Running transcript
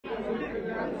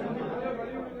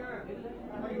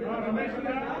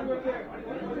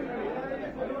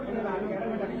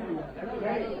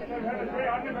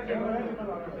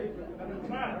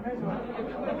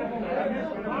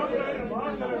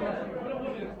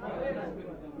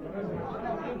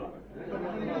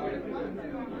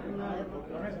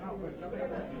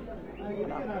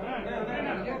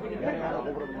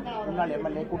முன்னாள்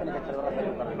எம்எல்ஏ கூட்டணி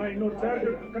கட்சியில் இன்னொரு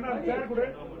சேர் கூட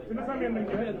சின்னசாமி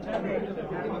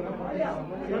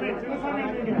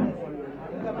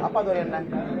அப்பாதுரை என்ன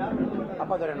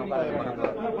அப்பாதுரை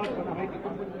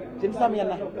சின்னசாமி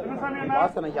என்ன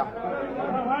வாசன் ஐயா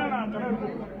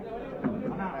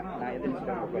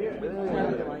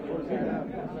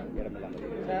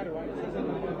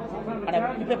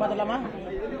இப்ப பாத்துலாமா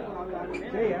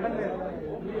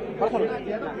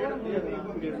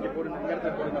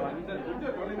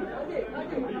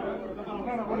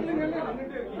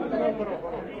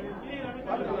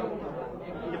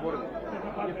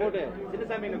போட்டு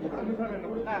சின்னசாமி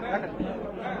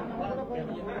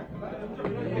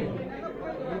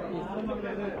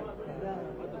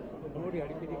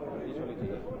அடிக்கடி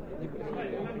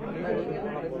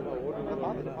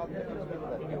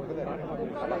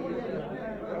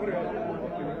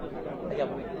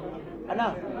அண்ணா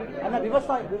அண்ணா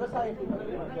விவசாயி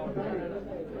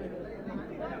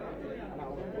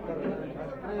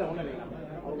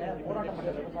போராட்டம் பண்ண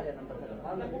விவசாய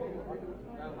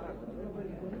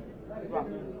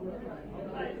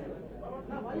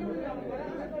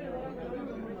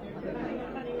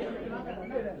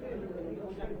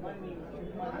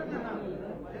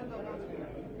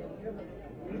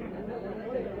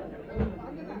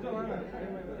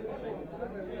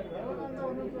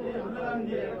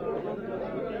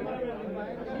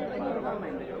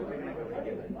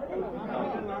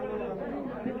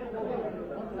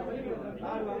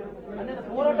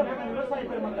போராட்டம் பண்ண விவசாய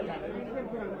பெருமக்கள்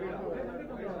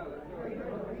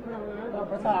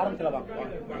ஆரம்பிச்சல வாங்க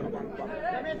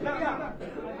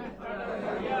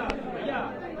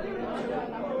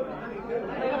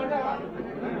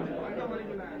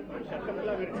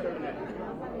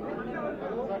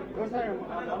விவசாயம்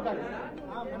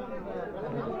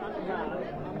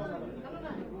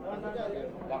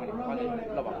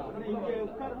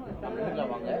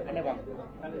வாங்க அண்ணே வாங்க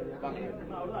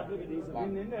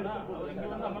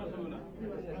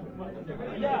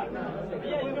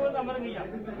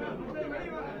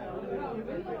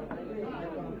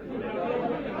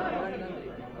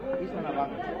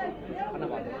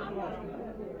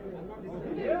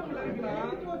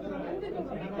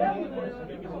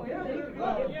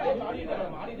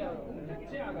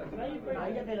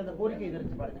அந்த கோரிக்கை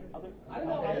எதிர்த்து பாருங்க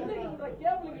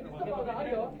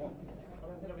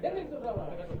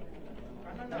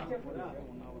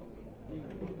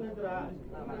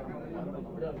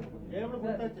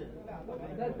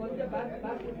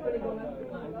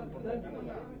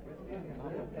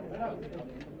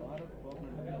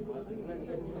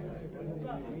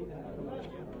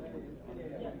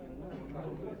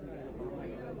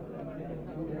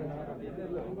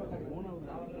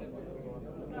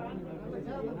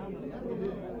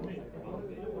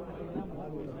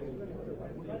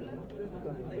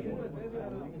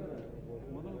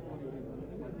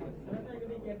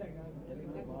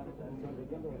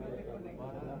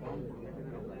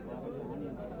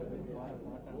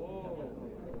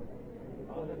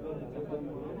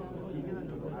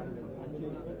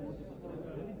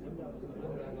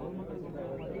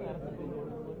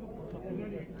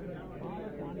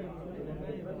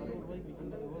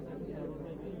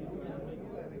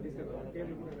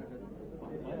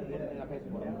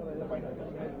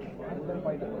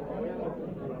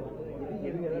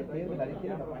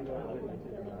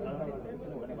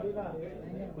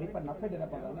குறிப்பா நஃபெட் என்ன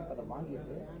பண்றாங்க, இப்ப அதை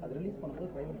வாங்கிட்டு அதை ரிலீஸ் பண்ணும்போது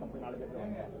பிரைவேட் கம்பெனி 4 பேர்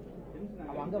வாங்க,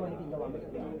 அவன் அங்க வாங்கிட்டு இங்க வாங்கிட்டு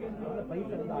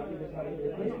பிரைஸ் வந்து ஆர்டிபிஷியல்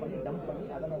ரிப்ளேஸ் பண்ணி டம்ப் பண்ணி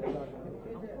அதை அதை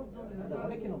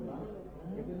உடைக்கணும்னா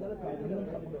எப்படி இருந்தாலும்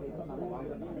சப்போர்ட் வைப்பா நாம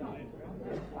வாங்கணும்.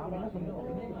 நாம என்ன சொல்லுவோம்,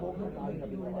 கோகனட் ஆயில்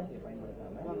அப்படிங்கிற வார்த்தையை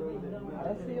பயன்படுத்தாம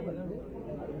அரசே வந்து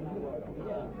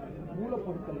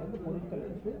மூலப்பொருட்கள் இருந்து பொருட்கள்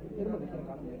எடுத்து திரும்ப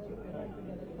விற்கிறதுக்கான முயற்சி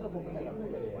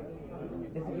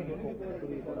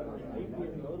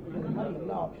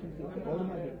எல்லா ஆப்ஷன்ஸ் இருக்கு.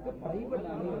 கவர்மெண்ட் இருக்கு, பிரைவேட்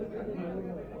பிளேயர்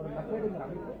ஒரு நஃபெடுங்கிற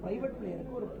அமைப்பு பிரைவேட்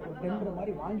பிளேயருக்கு ஒரு டெண்டர்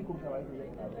மாதிரி வாங்கி கொடுக்குற வாய்ப்பு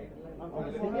இருக்காது. அவங்க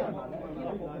செய்யறதுனால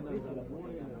இதுதான்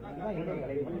என்னோட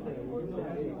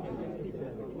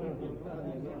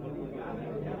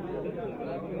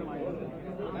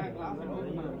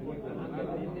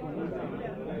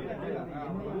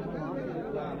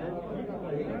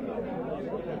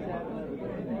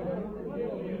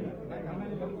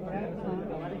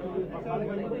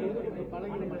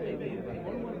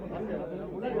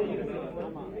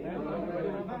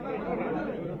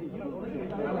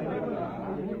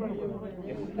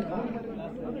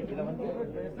இதை வந்து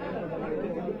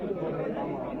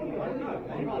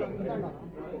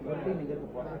நீங்க இருக்க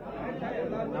போறேன்.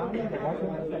 நானும் இந்த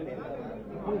வாஷிங்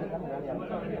இதுக்கான வேலையாக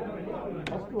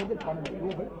ஃபர்ஸ்ட் வந்து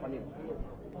பண்ணிடுவோம்.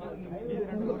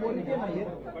 இந்த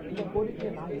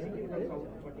கோரிக்கையை நான் ஏற்றுக்கிட்டு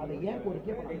அதை ஏன்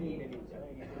கோரிக்கையை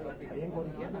என்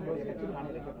கோரிக்கையை நம்மளுடைய கட்சியில்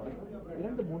நானே வைக்க போறேன்.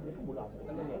 2-3 முழு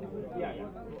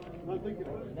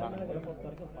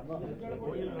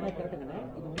கரெக்டுங்கண்ணே.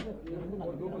 இது வந்து நான்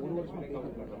 1 வருஷமா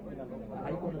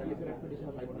ஹைகோர்ட்ல 2 பேர்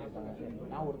எக்ஸ்பெடிஷன் ஃபைல் பண்ணிருக்காங்க.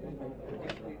 நான் ஒரு டைம் ஃபைல்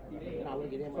பண்ணிருக்கேன். ஏன்னா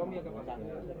அவருக்கு இதே மாதிரி வந்தாங்க.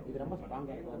 இது ரொம்ப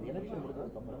ஸ்ட்ராங்கா இருக்கும். அந்த எலெக்ஷன்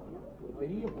முடிஞ்சதுக்கு அப்புறம் ஒரு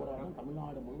பெரிய போராட்டம்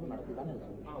தமிழ்நாடு முழுவதும் நடத்திதானே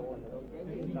இருக்கு.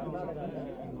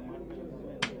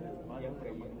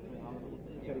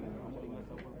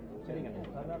 சரிங்க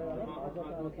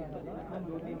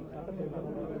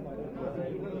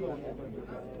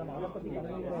நம்ம அதை பத்தி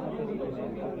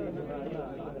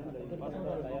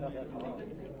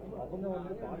அவங்க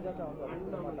வந்து பாஜக அவங்க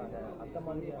அறிவிக்க மாட்டாங்க. அந்த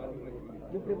மாதிரி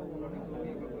எப்படி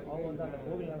அவங்க வந்து அந்த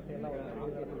கோவில் நிலத்தை எல்லாம்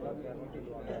சொல்லுவாங்க.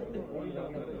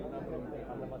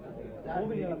 அந்த மாதிரி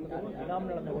கோவில் நிலத்துக்கும் இனாம்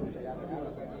நிலத்தை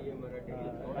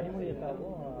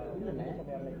கனிமொழியத்தாகவும்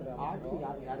ஆட்சி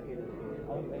யாருக்கு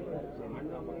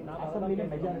அசம்பிளியில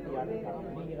மெஜாரிட்டி யாரு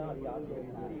நீங்க தான் அது யாருக்கு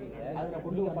அதில்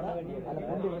கொண்டு வர அதை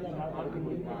கொண்டு வந்து எங்களால் நடக்க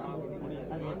முடியுமா?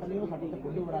 நாங்கள் எத்தனையோ சட்டத்தை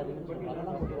கொண்டு வராதுன்னு சொல்லி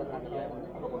அதெல்லாம் கொண்டு வர்றாங்க.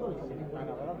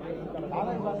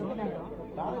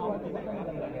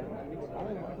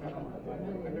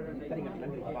 சரிங்க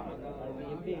நன்றி.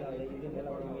 எப்படி இது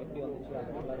நிலவரம் எப்படி வந்துச்சு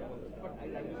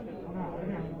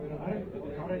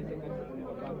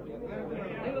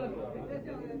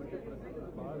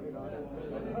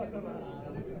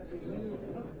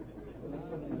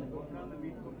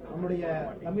நம்முடைய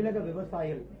தமிழக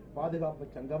விவசாயிகள் பாதுகாப்பு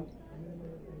சங்கம்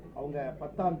அவங்க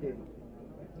 10ஆம் தேதி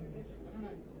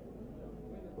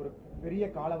ஒரு பெரிய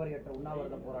காலவரையற்ற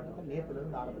உண்ணாவிரத போராட்டத்தை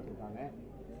நேற்றிலிருந்து ஆரம்பிச்சிருக்காங்க.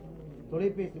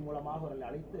 தொலைபேசி மூலமாக அவர்களை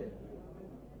அழைத்து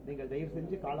நீங்கள் தயவு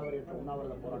செஞ்சு காலவரையற்ற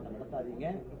உண்ணாவிரத போராட்டம் நடத்தாதீங்க.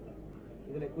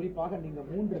 இதுல குறிப்பாக நீங்க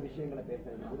 3 விஷயங்களை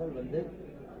பேசுறீங்க. முதல் வந்து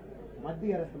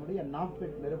மத்திய அரசினுடைய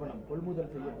நாப்பெட் நிறுவனம்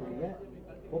கொள்முதல் செய்யக்கூடிய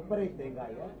கொப்பரை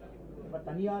தேங்காயை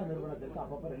தனியார் நிறுவனத்திற்கு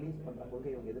அப்பப்ப ரிலீஸ் பண்ற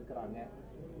கொள்கையை அவங்க எதிர்க்கிறாங்க.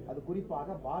 அது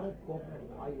குறிப்பாக பாரத் கோக்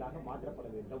ஆயிலாக மாற்றப்பட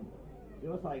வேண்டும்,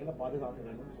 விவசாயிகளை பாதுகாக்க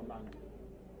வேண்டும் சொன்னாங்க.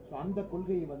 அந்த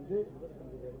கொள்கையை வந்து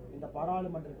இந்த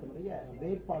பாராளுமன்றத்தினுடைய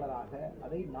வேட்பாளராக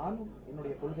அதை நானும்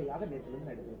என்னுடைய கொள்கையாக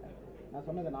நேற்றிலிருந்து எடுத்துக்கிட்டேன். நான்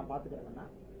சொன்னதை நான் பார்த்துக்கிறேன்னா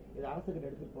இது அரசுகிட்ட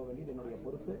எடுத்துட்டு போக வேண்டியது என்னுடைய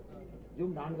பொறுப்பு.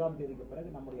 ஜூன் 4ஆம் தேதிக்கு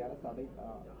பிறகு நம்முடைய அரசு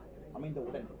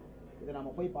அமைந்தவுடன் இதை நம்ம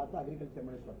போய் பார்த்து அக்ரிகல்ச்சர்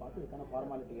மினிஸ்டரை பார்த்து இதுக்கான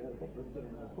ஃபார்மாலிட்டி எதற்கோ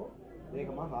ப்ரொசீஜர் இருக்கோ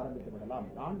வேகமாக ஆரம்பித்து விடலாம்.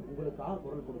 நான் உங்களுக்காக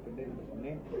குரல் கொடுக்கின்றேன் என்று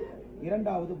சொன்னேன்.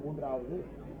 2வது 3வது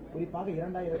குறிப்பாக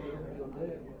 2021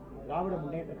 திராவிட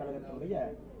முன்னேற்ற கழகத்தினுடைய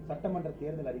சட்டமன்ற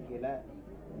தேர்தல் அறிக்கையில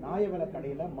நியாயவிலை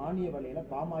கடையில மானிய விலையில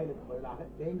பாமாயிலுக்கு பதிலாக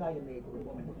தேங்காய் எண்ணெயை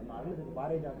கொடுப்போம் என்று சொன்னார்கள். இதுக்கு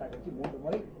பாரதிய ஜனதா கட்சி 3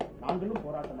 முறை நாங்களும்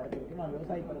போராட்டம் நடத்தியிருக்கிறோம். நான்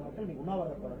விவசாய பெருமக்கள் இன்னைக்கு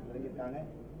உண்ணாவிரத போராட்டம் இறங்கியிருக்காங்க.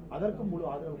 அதற்கும் முழு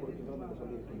ஆதரவு கொடுக்கின்றோம் என்று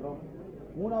சொல்லியிருக்கின்றோம்.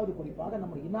 3வது குறிப்பாக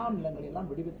நம்ம இனாம் நிலங்களை எல்லாம்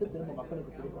விடுவித்து திரும்ப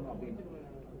மக்களுக்கு கொடுக்கணும் அப்படின்னு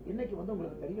இன்னைக்கு வந்து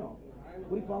உங்களுக்கு தெரியும்.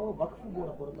 குறிப்பாக வக்ஃப்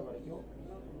போர்டை பொறுத்த வரைக்கும்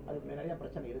அதுக்கு நிறைய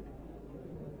பிரச்சனை இருக்கு.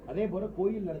 அதே போல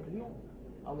கோயில் நிலத்திலையும்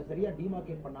அவங்க சரியா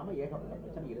டிமார்கேட் பண்ணாம ஏகப்பட்ட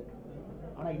பிரச்சனை இருக்கு.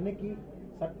 ஆனா இன்னைக்கு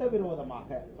சட்டவிரோதமாக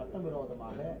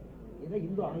இதை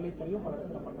இந்து அறநிலையத்துறையும் பல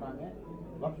இடத்துல பண்றாங்க,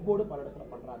 வக்ஃப் போர்டு பல இடத்துல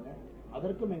பண்றாங்க.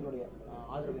 அதற்கும் எங்களுடைய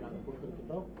ஆதரவை நாங்கள்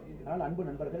கொடுத்திருக்கின்றோம். அதனால் அன்பு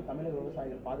நண்பர்கள், தமிழக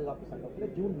விவசாயிகள் பாதுகாப்பு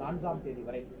சங்கத்தில் ஜூன் 4ஆம் தேதி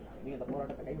வரை நீங்க இந்த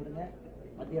போராட்டத்தை கைவிடுங்க.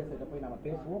 மத்திய அரசு போய் நம்ம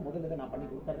பேசுவோம். முதல் இதை நான் பண்ணி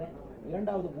கொடுத்துறேன்.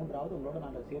 2வது 3வது உங்களோட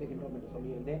நாங்கள் சேருகின்றோம் என்று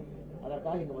சொல்லியிருந்தேன்.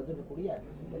 அதற்காக இங்க வந்திருக்கக்கூடிய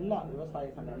எல்லா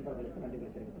விவசாய சங்க நண்பர்களுக்கு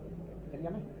நன்றிகளை தெரிவித்துக்கிறேன்.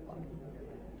 சரியான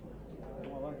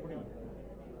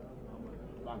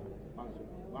வாங்க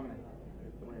வாங்க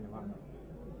வாங்க.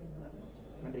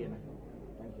 நன்றி அண்ணா.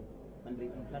 தேங்க்யூ. நன்றி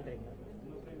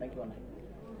தேங்க்யூ அண்ணா.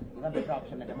 இதுதான் பெட்டர்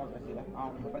ஆப்ஷன் டெமோக்ரஸியில்.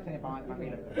 உங்கள் பிரச்சனை நான்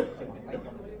கையில்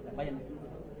எடுத்துக்கிறேன். பையன்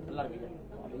நல்லா இருக்கு.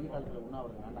 வெயில் காலத்தில்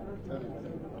உண்ணாவிரதம் வேண்டாம்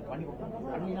பண்ணி கொடுத்தாங்க.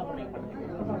 பண்ணினா பண்ணி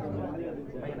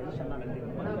பையன் ஈஷன்னா நன்றி.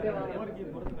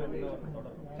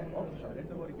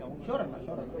 ஷோர் அண்ணா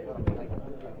ஷோர்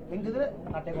எங்குது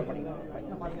நான் டேக் அவுட் பண்ணிக்கிறேன்.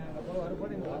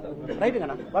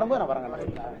 ரைட்டுங்கண்ணா வரும்போது நான் வரேங்கண்ணா.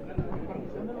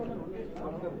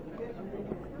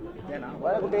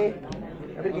 வர குட்டி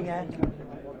எப்படி இருக்கீங்க?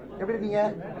 எப்படி இருக்கீங்க?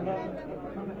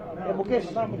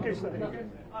 முகேஷ்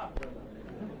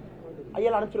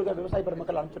ஐயா அனுப்பிச்சிருக்க விவசாய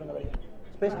பெருமக்கள் அனுப்பிச்சிருங்க.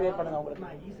 ஸ்பேஸ் கிரியேட் பண்ணுங்க அவங்களுக்கு.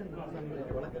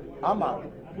 ஆமா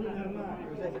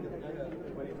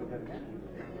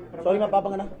சொல்லுங்க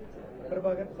பாப்பாங்கண்ணா.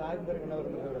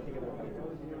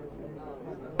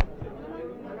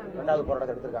 ரெண்டாவது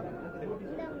போராட்டம் எடுத்திருக்காங்க.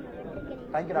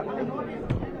 Thank you doctor.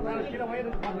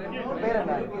 பேர்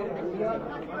என்ன?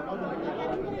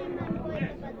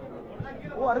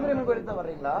 ஓ, அருமரியம்மன் கோயிலுக்கு தான்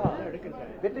வர்றீங்களா?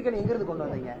 வெற்றிக்கணி எங்க இருந்து கொண்டு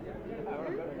வந்தீங்க?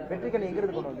 வெற்றிக்கணி எங்க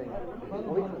இருந்து கொண்டு வந்தீங்க?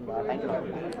 Thank you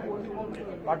doctor.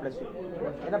 God bless you.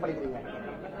 என்ன படிக்கிறீங்க?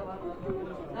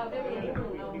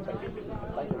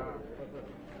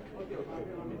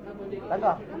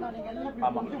 தங்கா,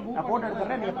 ஆமா, நான் போட்டோ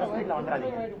எடுத்துறேன். நீங்க பிரஸ் மீட்ல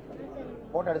வந்துடாதீங்க.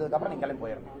 போட்டோ எடுத்ததுக்கு அப்புறம் நீங்க கிளம்பி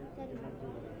போயிடணும்.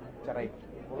 சரி, ரைட்.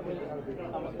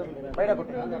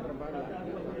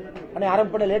 அண்ணே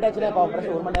ஆரம்பம் பண்ண லேட் ஆச்சுன்னா இப்போ பிரஸ்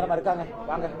 1 மணி நேரமா இருக்காங்க.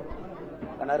 வாங்க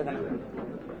கண்ணாருங்க.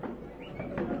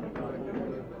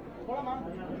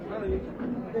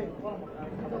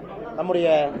 நம்முடைய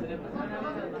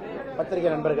பத்திரிகை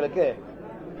நண்பர்களுக்கு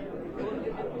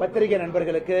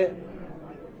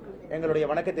எங்களுடைய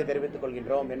வணக்கத்தை தெரிவித்துக்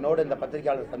கொள்கின்றோம். என்னோடு இந்த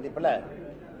பத்திரிகையாளர் சந்திப்பில்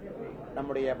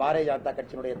நம்முடைய பாரதிய ஜனதா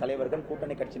கட்சியினுடைய தலைவர்கள்,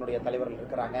 கூட்டணி கட்சியினுடைய தலைவர்கள்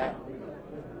இருக்கிறாங்க.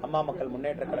 அம்மா மக்கள்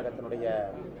முன்னேற்ற கழகத்தினுடைய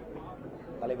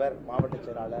தலைவர், மாவட்ட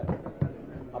செயலாளர்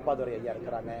அப்பாதுரை ஐயா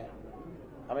இருக்கிறாங்க.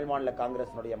 தமிழ் மாநில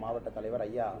காங்கிரசினுடைய மாவட்ட தலைவர்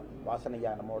ஐயா வாசன்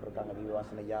ஐயா நம்மோடு இருக்காங்க, வி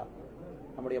வாசன் ஐயா.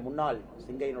 நம்முடைய முன்னாள்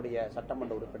சிங்கையினுடைய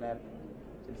சட்டமன்ற உறுப்பினர்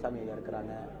சின்சாமி ஐயா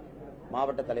இருக்கிறாங்க.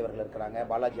 மாவட்ட தலைவர்கள் இருக்கிறாங்க,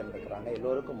 பாலாஜி அண்ணன் இருக்கிறாங்க.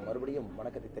 எல்லோருக்கும் மறுபடியும்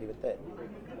வணக்கத்தை தெரிவித்து,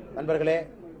 நண்பர்களே,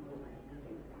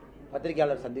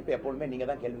 பத்திரிகையாளர் சந்திப்பு எப்பொழுதுமே நீங்க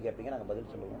தான் கேள்வி கேட்பீங்க, நாங்கள்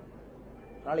பதில் சொல்லுவோம்.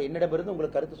 அதனால என்னிடமிருந்து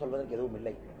உங்களுக்கு கருத்து சொல்வதற்கு எதுவும்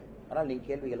இல்லை. ஆனால் நீங்க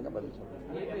கேள்வி கேளுங்க, பதில் சொல்லுங்க.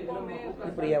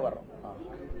 இப்படியே வர்றோம்.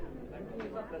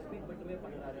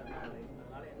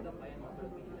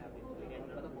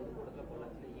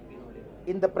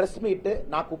 இந்த பிரஸ் மீட்டு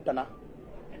நான் கூப்பிட்டேனா?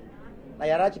 நான்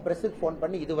யாராச்சும் பிரஸுக்கு போன்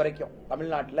பண்ணி இது வரைக்கும்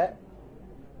தமிழ்நாட்டில்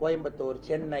கோயம்புத்தூர்,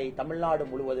 சென்னை, தமிழ்நாடு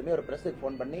முழுவதுமே ஒரு பிரஸுக்கு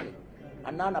போன் பண்ணி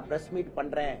அண்ணா நான் பிரஸ் மீட்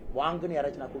பண்றேன் வாங்குன்னு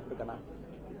யாராச்சும் நான் கூப்பிட்டுருக்கேனா?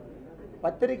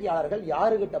 பத்திரிகையாளர்கள்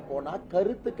யாருகிட்ட போனா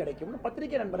கருத்து கிடைக்கும்னு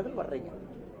பத்திரிகை நண்பர்கள் வர்றீங்க.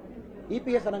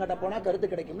 இபிஎஸ் அண்ணங்கிட்ட போனா கருத்து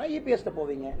கிடைக்கும்னா இபிஎஸ்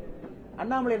போவீங்க.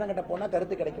 அண்ணாமலை அண்ணங்கிட்ட போனா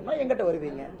கருத்து கிடைக்கும்னா எங்கிட்ட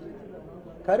வருவீங்க.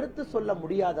 கருத்து சொல்ல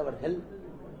முடியாதவர்கள்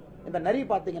இந்த நரி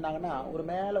பாத்தீங்கன்னா ஒரு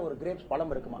மேல ஒரு கிரேப்ஸ்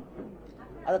பழம் இருக்குமா,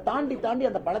 அதை தாண்டி தாண்டி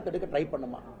அந்த பழத்தை எடுக்க ட்ரை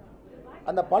பண்ணுமா.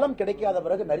 அந்த பழம் கிடைக்காத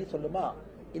பிறகு நரி சொல்லுமா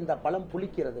இந்த பழம்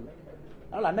புளிக்கிறதுன்னு.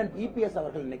 அதனால அண்ணன் இபிஎஸ்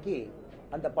அவர்கள் இன்னைக்கு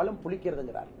அந்த பழம்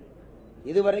புளிக்கிறதுங்கிறார்.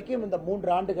 இதுவரைக்கும் இந்த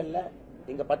 3 ஆண்டுகள்ல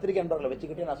எங்க பத்திரிகை நண்பர்களை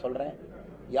வச்சுக்கிட்டே நான் சொல்றேன்,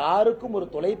 யாருக்கும் ஒரு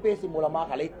தொலைபேசி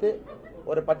மூலமாக அழைத்து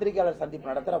ஒரு பத்திரிகையாளர்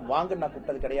சந்திப்பு நடத்துற வாங்க நான்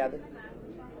கூப்பிட்டது கிடையாது.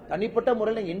 தனிப்பட்ட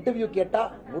முறையில் இன்டர்வியூ கேட்டா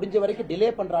முடிஞ்ச வரைக்கும் டிலே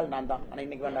பண்றாள் நான் தான். ஆனா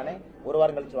இன்னைக்கு வேண்டானே, ஒரு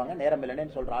வாரம் கழிச்சு வாங்க, நேரம்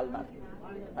இல்லைன்னு சொல்ற ஆள் நான்.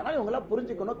 அதனால இவங்கெல்லாம்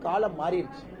புரிஞ்சுக்கணும், காலம்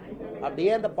மாறிடுச்சு.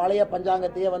 அப்படியே அந்த பழைய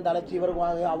பஞ்சாங்கத்தையே வந்து அழைச்சி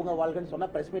இவருக்கு அவங்க வாழ்க்கைன்னு சொன்னா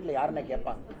பிரஸ் மீட்ல யாருன்னு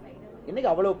கேட்பாங்க.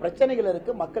 இன்னைக்கு அவ்வளவு பிரச்சனைகள்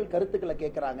இருக்கு, மக்கள் கருத்துக்களை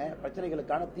கேட்கிறாங்க,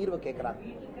 பிரச்சனைகளுக்கான தீர்வை கேட்கிறாங்க.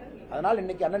 அதனால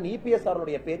இன்னைக்கு அண்ணன் இபிஎஸ்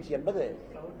அவருடைய பேச்சு என்பது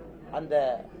அந்த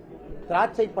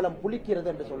திராட்சை பழம் புளிக்கிறது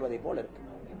என்று சொல்வதை போல இருக்கு.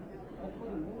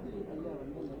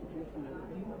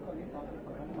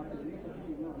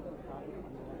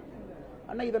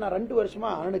 அண்ணா இதை நான் 2 வருஷமா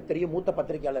அண்ணனுக்கு தெரியும், மூத்த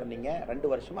பத்திரிகையாளர் நீங்க. 2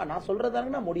 வருஷமா நான்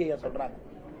சொல்றதாங்கன்னா மோடி ஐயா சொல்றாங்க.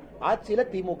 ஆட்சியில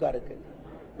திமுக இருக்கு,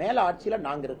 மேல ஆட்சியில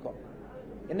நாங்க இருக்கோம்.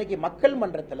 இன்னைக்கு மக்கள்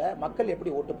மன்றத்துல மக்கள்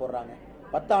எப்படி ஓட்டு போடுறாங்க?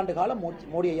 10 ஆண்டு காலம்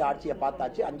மோடி ஐயா ஆட்சியை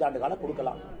பார்த்தாச்சு, 5 ஆண்டு காலம்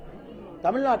கொடுக்கலாம்.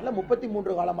 தமிழ்நாட்டில்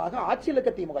 33 காலமாக ஆட்சியில்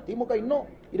இருக்க திமுக இன்னும்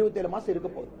 27 மாசம் இருக்க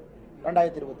போகுது,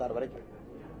 2026 வரைக்கும்.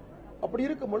 அப்படி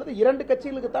இருக்கும் பொழுது 2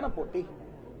 கட்சிகளுக்கு தானே போட்டி.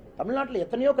 தமிழ்நாட்டில்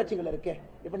எத்தனையோ கட்சிகள் இருக்கு.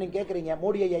 இப்ப நீங்க கேக்குறீங்க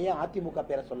மோடி ஐயா ஏன் அதிமுக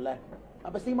பேரை சொல்ல,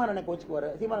 அப்ப சீமானனை கோச்சுக்குவாரு.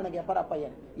 சீமானனுக்கு கேட்பாரு அப்பா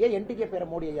ஏன் என்டிகே பேரை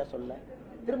மோடி ஐயா சொல்ல,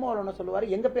 திருமாவளவன் சொல்லுவாரு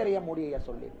எங்க பேரை ஏன் மோடி ஐயா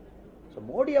சொல்லி.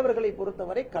 மோடி அவர்களை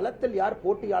பொறுத்தவரை களத்தில் யார்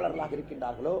போட்டியாளர்களாக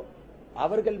இருக்கின்றார்களோ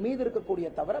அவர்கள் மீது இருக்கக்கூடிய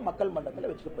தவிர மக்கள் மன்றத்தில்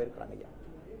வச்சுட்டு போயிருக்காங்க ஐயா.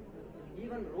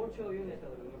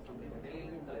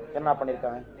 என்ன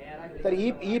பண்ணிருக்காங்க? சரி,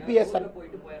 இபிஎஸ்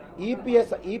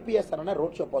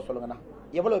ரோட் ஷோ போக சொல்லுங்கண்ணா,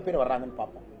 எவ்வளவு பேர் வர்றாங்கன்னு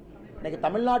பார்ப்போம். இன்னைக்கு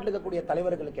தமிழ்நாட்டில் இருக்கக்கூடிய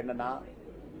தலைவர்களுக்கு என்னன்னா,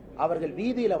 அவர்கள்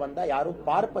வீதியில வந்தா யாரும்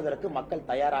பார்ப்பதற்கு மக்கள்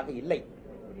தயாராக இல்லை.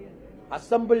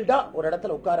 அசம்பிள்டா ஒரு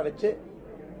இடத்துல உட்கார வச்சு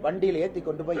வண்டியில ஏத்தி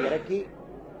கொண்டு போய் இறக்கி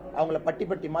அவங்கள பட்டி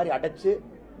பட்டி மாதிரி அடைச்சு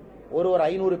ஒரு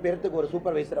 500 பேருக்கு ஒரு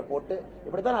சூப்பர்வைசரை போட்டு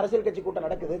இப்படித்தான் அரசியல் கட்சி கூட்டம்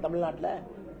நடக்குது தமிழ்நாட்டில்.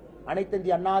 அனைத்து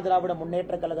இந்திய அண்ணா திராவிட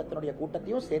முன்னேற்ற கழகத்தினுடைய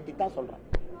கூட்டத்தையும் சேர்த்தி தான் சொல்றேன்.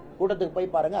 கூட்டத்துக்கு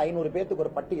போய் பாருங்க, 500 பேருக்கு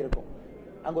ஒரு பட்டி இருக்கும்,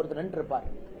 அங்க ஒருத்தர் நின்று இருப்பார்.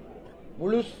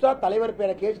 முழுசா தலைவர்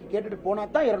பேரை கேட்டுட்டு போனா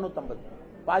தான் 250,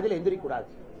 பாதியில எந்திரிக்க கூடாது.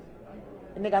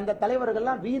 இன்னைக்கு அந்த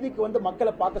தலைவர்கள்லாம் வீதிக்கு வந்து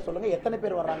மக்களை பார்க்க சொல்லுங்க, எத்தனை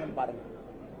பேர் வர்றாங்கன்னு பாருங்க.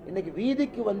 இன்னைக்கு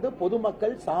வீதிக்கு வந்து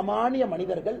பொதுமக்கள், சாமானிய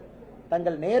மனிதர்கள்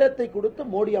தங்கள் நேரத்தை கொடுத்து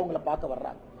மோடி அவங்களை பார்க்க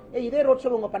வர்றாங்க. இதே ரோட் ஷோ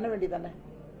உங்க பண்ண வேண்டியதானே?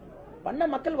 பண்ண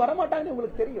மக்கள் வரமாட்டாங்கன்னு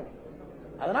உங்களுக்கு தெரியும்.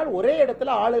 அதனால ஒரே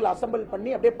இடத்துல ஆளுகள் அசம்பிள் பண்ணி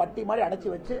அப்படியே பட்டி மாதிரி அடைச்சு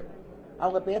வச்சு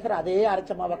அவங்க பேசுற அதே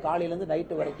அரைச்சமாவை காலையில இருந்து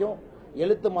நைட்டு வரைக்கும்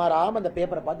எழுத்து மாறாம அந்த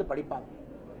பேப்பரை பார்த்து படிப்பாங்க.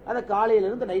 அதை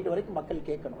காலையிலிருந்து நைட்டு வரைக்கும் மக்கள்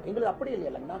கேட்கணும். எங்களுக்கு அப்படி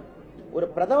இல்லையா? ஒரு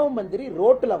பிரதம மந்திரி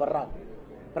ரோட்ல வர்றாங்க,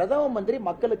 பிரதம மந்திரி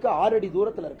மக்களுக்கு 6 அடி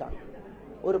தூரத்தில் இருக்காங்க,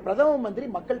 ஒரு பிரதம மந்திரி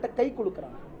மக்கள்கிட்ட கை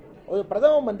கொடுக்கறாங்க, ஒரு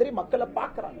பிரதம மந்திரி மக்களை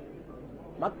பார்க்கறாங்க,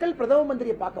 மக்கள் பிரதம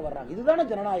மந்திரியை பார்க்க வர்றாங்க. இதுதானே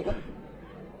ஜனநாயகம்.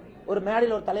 ஒரு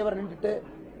மேடையில் ஒரு தலைவர் நின்றுட்டு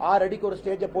 6 அடிக்கு ஒரு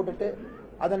ஸ்டேஜை போட்டுட்டு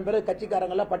அதன் பிறகு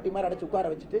கட்சிக்காரங்க எல்லாம் பட்டி மாதிரி அடைச்சு உட்கார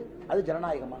வச்சுட்டு அது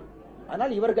ஜனநாயகமா?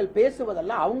 அதனால் இவர்கள்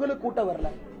பேசுவதெல்லாம் அவங்களுக்கு கூட்டம் வரல,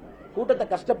 கூட்டத்தை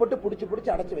கஷ்டப்பட்டு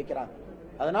புடிச்சு அடைச்சு வைக்கிறாங்க.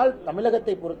 அதனால்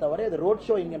தமிழகத்தை பொறுத்தவரை அது ரோட்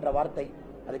ஷோ என்கின்ற வார்த்தை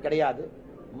அது கிடையாது.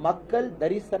 மக்கள்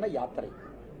தரிசன யாத்திரை,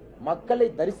 மக்களை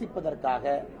தரிசிப்பதற்காக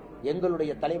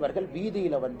எங்களுடைய தலைவர்கள்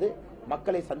வீதியில வந்து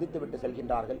மக்களை சந்தித்து விட்டு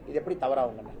செல்கின்றார்கள். இது எப்படி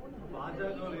தவறாவுங்க?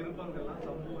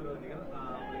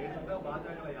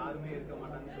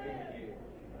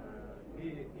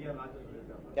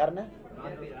 யாருன்னு?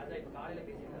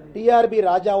 டிஆர்பி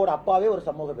ராஜாவோட அப்பாவே ஒரு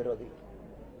சமூக விரோதி,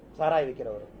 சாராய்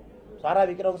விற்கிறவர். சாராய்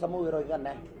விற்கிறவங்க சமூக விரோதி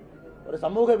தானே? ஒரு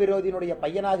சமூக விரோதியினுடைய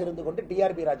பையனாக இருந்து கொண்டு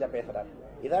டிஆர்பி ராஜா பேசுறாரு.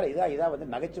 இதான் வந்து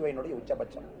நகைச்சுவையினுடைய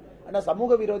உச்சபட்சம். ஆனா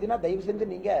சமூக விரோதினா தயவு செஞ்சு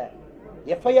நீங்க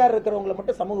எஃப்ஐஆர் இருக்கிறவங்களை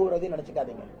மட்டும் சமூக விரோதி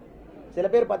நினைச்சுக்காதீங்க. சில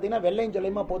பேர் பாத்தீங்கன்னா வெள்ளையும்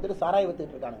சொல்லியமா போட்டுட்டு சாராய்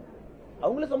வித்துட்டு இருக்காங்க,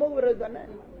 அவங்களும் சமூக விரோதி தானே?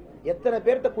 எத்தனை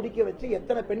பேர்த்த குடிக்க வச்சு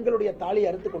எத்தனை பெண்களுடைய தாலியை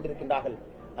அறுத்து கொண்டிருக்கின்றார்கள்.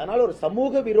 அதனால ஒரு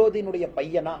சமூக விரோதியினுடைய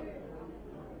பையனா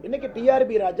இன்னைக்கு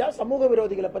டிஆர்பி ராஜா சமூக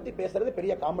விரோதிகளை பத்தி பேசுறது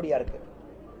பெரிய காமெடியா இருக்கு.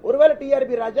 ஒருவேளை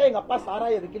டிஆர்பி ராஜா எங்க அப்பா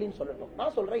சாராய விக்கலின்னு சொல்லட்டும்,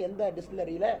 நான் சொல்றேன் எந்த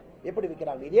டிஸ்டிலரியில எப்படி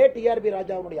விற்கிறாங்க. இதே டிஆர்பி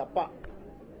ராஜாவுடைய அப்பா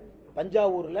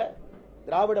தஞ்சாவூர்ல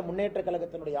திராவிட முன்னேற்ற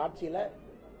கழகத்தினுடைய ஆட்சியில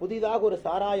புதிதாக ஒரு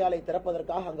சாராய ஆலை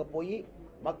திறப்பதற்காக அங்க போய்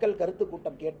மக்கள் கருத்து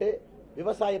கூட்டம் கேட்டு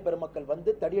விவசாய பெருமக்கள் வந்து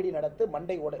தடியடி நடத்து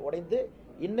மண்டை உடைந்து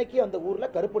இன்னைக்கு அந்த ஊர்ல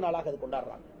கருப்பு நாளாக அது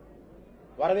கொண்டாடுறாங்க.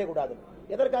 வரவே கூடாது.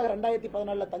 எதற்காக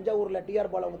 2014 தஞ்சாவூர்ல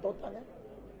டிஆர் பாலு அவங்க தோத்தாங்க?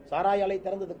 சாராய ஆலை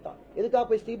திறந்ததுக்கு தான். எதுக்காக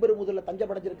போய் ஸ்ரீபெரும்புதூர்ல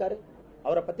தஞ்சம் அடைஞ்சிருக்காரு?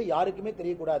 அவரை பத்தி யாருக்குமே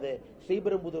தெரியக்கூடாது.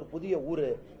 ஸ்ரீபெரும்புதூர் புதிய ஊரு,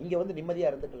 இங்க வந்து நிம்மதியா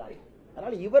இருந்துக்கலாம்.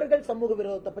 அதனால இவர்கள் சமூக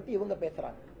விரோதத்தை பத்தி இவங்க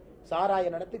பேசுறாங்க. சாராய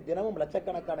நடத்தி தினமும்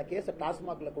லட்சக்கணக்கான கேஸ்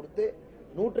டாஸ்மாக்ல கொடுத்து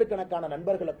நூற்றுக்கணக்கான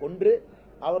நண்பர்களை கொன்று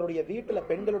அவருடைய வீட்டுல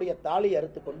பெண்களுடைய தாலியை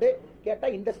அறுத்து கொண்டு கேட்டா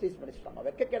இண்டஸ்ட்ரீஸ் மினிஸ்டர்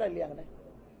வெக்க கேடா இல்லையாங்க?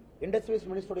 இண்டஸ்ட்ரீஸ்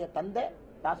மினிஸ்டருடைய தந்தை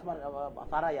டாஸ்மாக்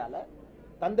சாராயால,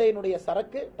 தந்தையினுடைய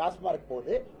சரக்கு டாஸ்மாக்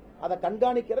போது அதை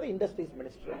கண்காணிக்கிறது இண்டஸ்ட்ரீஸ்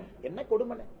மினிஸ்டர். என்ன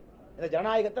கொடுமை! இந்த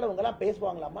ஜனநாயகத்தில் அவங்க எல்லாம்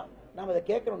பேசுவாங்களாமா? நாம அதை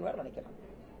கேட்கணும்னு வேற நினைக்கலாம்.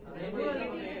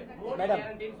 மேடம்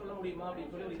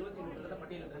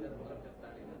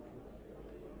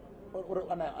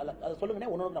அதை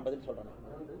சொல்லுங்க, ஒன்னொன்று நான் பதில் சொல்றேன்.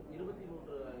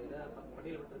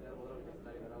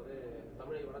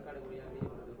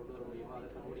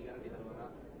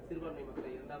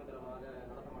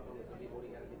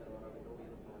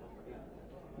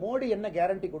 மோடி என்ன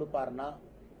கேரண்டி கொடுப்பார்னா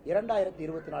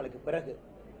 2024க்கு பிறகு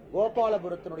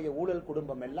கோபாலபுரத்தினுடைய ஊழல்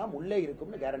குடும்பம் எல்லாம் உள்ளே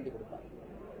இருக்கும்னு கேரண்டி கொடுப்பார்.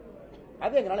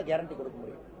 அது எங்களால கேரண்டி கொடுக்க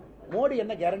முடியும். மோடி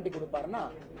என்ன கேரண்டி கொடுப்பார்னா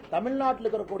தமிழ்நாட்டில்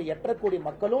இருக்கக்கூடிய 8 கோடி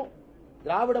மக்களும்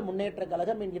திராவிட முன்னேற்ற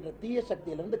கழகம் என்கின்ற தீய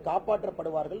சக்தியிலிருந்து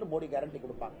காப்பாற்றப்படுவார்கள் மோடி கேரண்டி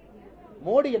கொடுப்பாங்க.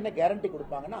 மோடி என்ன கேரண்டி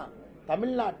கொடுப்பாங்கன்னா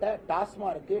தமிழ்நாட்டை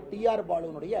டாஸ்மார்க்கு டிஆர்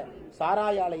பாலுனுடைய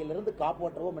சாராய ஆலையிலிருந்து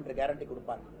காப்பாற்றுவோம் என்று கேரண்டி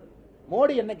கொடுப்பாங்க.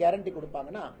 மோடி என்ன கேரண்டி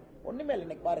கொடுப்பாங்கன்னா ஒண்ணுமே இல்லை.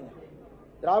 இன்னைக்கு பாருங்க,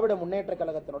 திராவிட முன்னேற்ற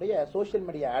கழகத்தினுடைய சோசியல்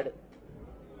மீடியா ஆடு,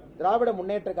 திராவிட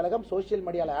முன்னேற்ற கழகம் சோசியல்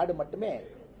மீடியால ஆடு மட்டுமே,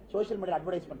 சோசியல் மீடியா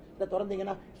அட்வர்டைஸ்மெண்ட் இதை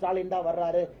திறந்தீங்கன்னா ஸ்டாலின் தான்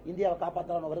வர்றாரு, இந்தியாவை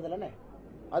காப்பாற்றலாம் வருது இல்லைன்னு.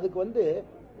 அதுக்கு வந்து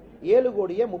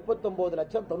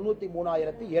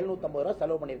 7,39,93,750 ரூபாய்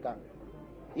செலவு பண்ணிருக்காங்க.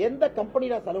 எந்த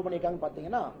கம்பெனில செலவு பண்ணிருக்காங்க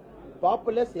பாத்தீங்கன்னா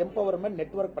populous empowerment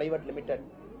network private limited.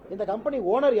 இந்த கம்பெனி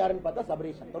ஓனர் யாருன்னு பார்த்தா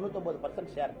சபரீஷன், 99%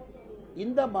 ஷேர்.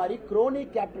 இந்த மாதிரி குரோனி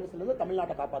கேபிட்டல்ஸ்ல இருந்து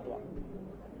தமிழ்நாட்டை காப்பாற்றுவாங்க.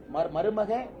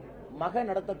 மக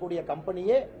நடத்தக்கூடிய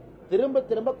கம்பெனியே திரும்ப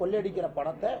திரும்ப கொள்ளையடிக்கிற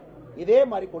பணத்தை இதே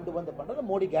மாதிரி கொண்டு வந்து பண்றது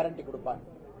மோடி கேரண்டி கொடுப்பார்.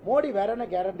 மோடி வேற என்ன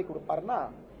கேரண்டி கொடுப்பாருன்னா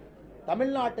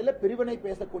தமிழ்நாட்டில் பிரிவினை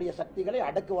பேசக்கூடிய சக்திகளை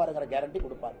அடக்குவாருங்கிற கேரண்டி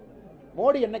கொடுப்பார்.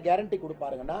 மோடி என்ன கேரண்டி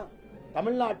கொடுப்பாருங்கன்னா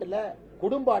தமிழ்நாட்டில்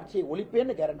குடும்ப ஆட்சியை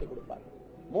ஒழிப்பேன்னு கேரண்டி கொடுப்பார்.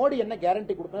 மோடி என்ன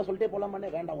கேரண்டி கொடுப்பேன் சொல்லிட்டே போலாமே,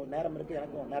 வேண்டாம், ஒரு நேரம் இருக்கு,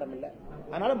 எனக்கும் நேரம் இல்லை.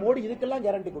 அதனால மோடி இதுக்கெல்லாம்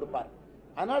கேரண்டி கொடுப்பார்.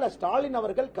 அதனால ஸ்டாலின்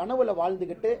அவர்கள் கனவுல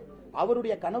வாழ்ந்துகிட்டு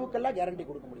அவருடைய கனவுக்கெல்லாம் கேரண்டி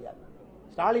கொடுக்க முடியாது.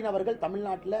 ஸ்டாலின் அவர்கள்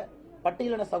தமிழ்நாட்டில்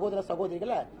பட்டியலின சகோதர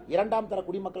சகோதரிகளை 2ஆம் தர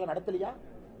குடிமக்களை நடத்தலையா?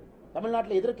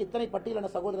 தமிழ்நாட்டில் எதற்கு இத்தனை பட்டியலின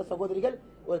சகோதர சகோதரிகள்?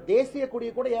 ஒரு தேசிய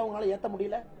கொடியை கூட அவங்களால ஏற்ற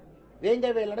முடியல. வேங்க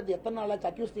வேலை நடந்து எத்தனை நாளாச்சு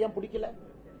அக்யூஸ்ட் ஏன் பிடிக்கல?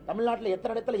 தமிழ்நாட்டில்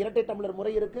எத்தனை இடத்துல இரட்டை டம்ளர்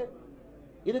முறை இருக்கு?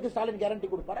 இதுக்கு ஸ்டாலின் கேரண்டி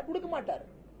கொடுப்பாரா? கொடுக்க மாட்டார்.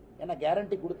 ஏன்னா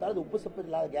கேரண்டி கொடுத்தால் உப்பு சப்பு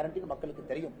இல்லாத கேரண்டின்னு மக்களுக்கு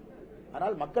தெரியும்.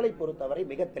 ஆனால் மக்களை பொறுத்தவரை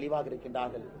மிக தெளிவாக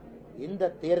இருக்கின்றார்கள். இந்த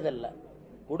தேர்தலில்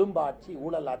குடும்ப ஆட்சி,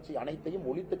 ஊழல் ஆட்சி அனைத்தையும்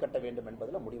ஒழித்து கட்ட வேண்டும்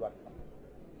என்பதில் முடிவாக.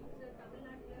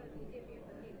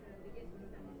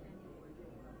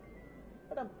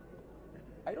 Madam,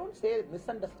 I don't say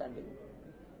misunderstanding.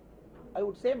 I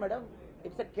would say, madam,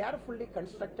 it's a carefully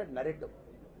constructed narrative.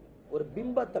 ஒரு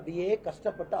பிம்பத்தை அப்படியே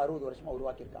கஷ்டப்பட்டு 60 வருஷமா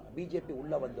உருவாக்கியிருக்காங்க. பிஜேபி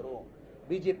உள்ள வந்துரும்,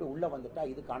 பிஜேபி உள்ள வந்துட்டா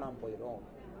இது காணாம போயிடும்,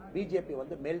 பிஜேபி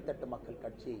வந்து மேல்தட்டு மக்கள்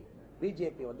கட்சி,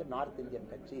 பிஜேபி வந்து நார்த் இந்தியன்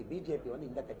கட்சி, பிஜேபி வந்து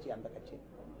இந்த கட்சி அந்த கட்சி.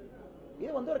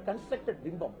 இது வந்து ஒரு கன்ஸ்ட்ரக்டட்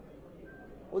பிம்பம்.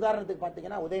 உதாரணத்துக்கு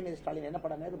பாத்தீங்கன்னா உதயநிதி ஸ்டாலின் என்ன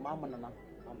படம் மாமன்னனா,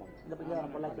 இந்த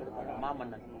பொள்ளாச்சி எடுப்பாங்க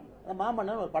மாமன்னன்.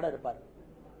 மாமன்னன் ஒரு படம் எடுப்பார்.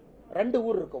 2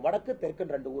 ஊர் இருக்கும், வடக்கு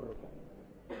தெற்குன்னு 2 ஊர் இருக்கும்.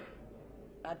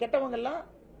 கெட்டவங்க எல்லாம்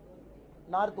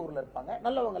நார்த் ஊர்ல இருப்பாங்க,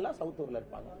 நல்லவங்க எல்லாம் சவுத் ஊர்ல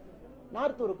இருப்பாங்க.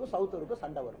 நார்த் ஊருக்கும் சவுத் ஊருக்கும்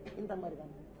சண்டை வரும். இந்த மாதிரி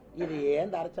தான் இது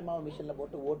ஏன் அரைச்சமாவை மிஷின்ல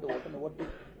போட்டு ஓட்டுன்னு ஓட்டி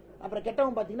அப்புறம்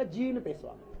கெட்டவன் பாத்தீங்கன்னா ஜீன்னு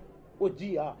பேசுவாங்க. ஓ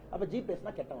ஜியா, அப்ப ஜி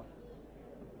பேசினா கெட்டவன்.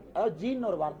 அதாவது ஜீன்னு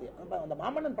ஒரு வார்த்தை. அந்த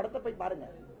மாமன்னன் படத்தை போய் பாருங்க.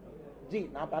 ஜி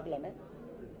நான் பார்க்கலன்னு,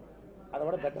 அதை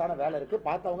விட பெட்டரான வேலை இருக்கு,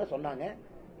 பார்த்தவங்க சொன்னாங்க.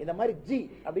 இந்த மாதிரி ஜி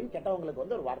அப்படின்னு கெட்டவங்களுக்கு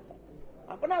வந்து ஒரு வார்த்தை.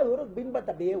 அப்பனா அது ஒரு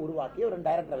பிம்பத்தை அப்படியே உருவாக்கி ஒரு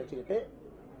டைரக்டரை வச்சுக்கிட்டு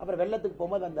அப்புறம் வெள்ளத்துக்கு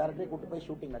போகும்போது அந்த டைரக்டரை கூட்டு போய்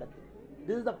ஷூட்டிங் நடக்குது.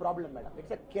 This is the problem, madam.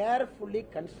 It's a carefully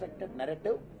constructed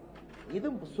narrative. இது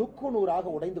சுக்குநூறாக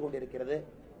உடைந்து கொண்டிருக்கிறது.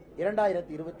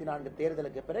 2024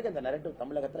 தேர்தலுக்கு பிறகு இந்த நரேட்டிவ்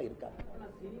தமிழகத்தில் இருக்காது.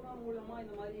 சினிமா மூலமா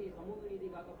இந்த மாதிரி சமூக நீதி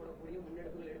காக்கப்படக்கூடிய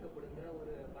முன்னெடுப்புகள் எடுக்கப்படுகிற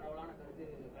ஒரு பரவலான கருத்து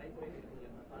கலைத்துறையில்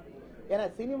இருக்கு. ஏன்னா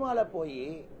சினிமால போய்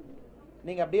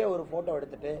நீங்க அப்படியே ஒரு போட்டோ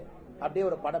எடுத்துட்டு அப்படியே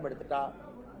ஒரு படம் எடுத்துட்டா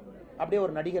அப்படியே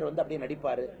ஒரு நடிகர் வந்து அப்படியே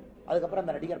நடிப்பாரு. அதுக்கப்புறம்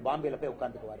அந்த நடிகர் பாம்பேல போய்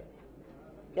உட்காந்துக்குவாரு.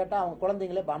 கேட்டா அவங்க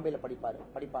குழந்தைங்களே பாம்பேல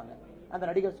படிப்பாங்க. அந்த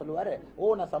நடிகர் சொல்லுவாரு, ஓ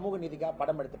நான் சமூக நீதிக்காக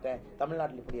படம் எடுத்துட்டேன்,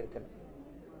 தமிழ்நாட்டில் இப்படி இருக்குன்னு.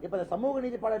 இப்ப இந்த சமூக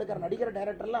நீதி படம் எடுக்கிற நடிகர்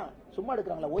டைரக்டர்லாம் சும்மா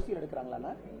எடுக்கிறாங்களா, ஓசியில்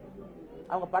எடுக்கிறாங்களா?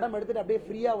 அவங்க படம் எடுத்துட்டு அப்படியே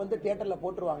ஃப்ரீயா வந்து தியேட்டர்ல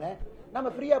போட்டுருவாங்க.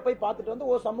 நம்ம ஃப்ரீயா போய் பார்த்துட்டு வந்து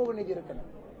ஓ சமூக நீதி இருக்குன்னு.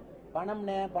 பணம்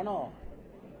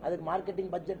அதுக்கு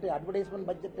மார்க்கெட்டிங் பட்ஜெட், அட்வர்டைஸ்மெண்ட்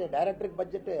பட்ஜெட், டைரக்டருக்கு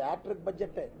பட்ஜெட், ஆக்டருக்கு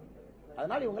பட்ஜெட்.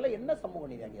 அதனால இவங்க என்ன சமூக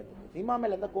நீதி அங்கே சினிமா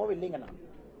மேல எந்த கோவம் இல்லைங்கண்ணா.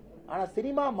 ஆனா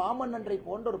சினிமா மாமன்னன்றை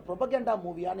போன்ற ஒரு ப்ரொபகண்டா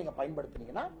மூவியா நீங்க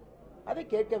பயன்படுத்தினீங்கன்னா அதை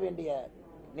கேட்க வேண்டிய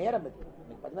நேரம் இது.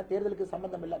 பாத்தீங்கன்னா தேர்தலுக்கு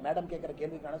சம்பந்தம் இல்ல, மேடம் கேட்கிற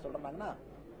கேள்விக்கான சொல்றாங்கன்னா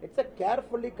it's a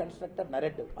carefully constructed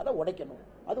narrative. அதை உடைக்கணும்,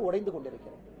 அது உடைந்து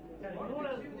கொண்டிருக்கிறது.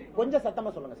 கொஞ்சம்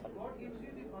சத்தமா சொல்லுங்க sir.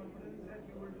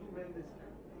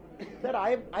 Sir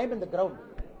I am in the ground.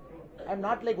 I am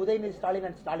not like Udayanithi Stalin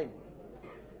and Stalin.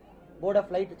 Board a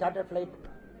flight, chartered flight,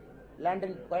 land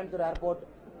in Coimbatore airport,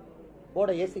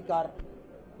 board a AC car,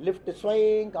 lift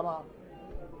swing, come on,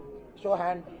 show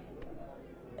hand.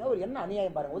 ஒரு என்ன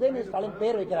அநியாயம் பாருங்க. உதயநிதி ஸ்டாலின்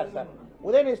பேர் வைக்கிறார் sir.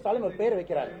 Udhayanidhi Stalin ஒரு பேர்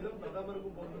வைக்கிறார்.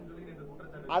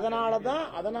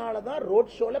 அதனாலதான்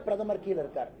ரோட் ஷோல பிரதமர் கீழே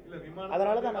இருக்கார்.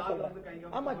 அதனாலதான் நான் சொல்றேன்.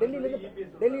 ஆமா, டெல்லியில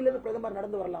இருந்து பிரதமர்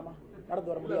நடந்து வரலாமா?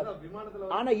 நடந்து வர முடியாது.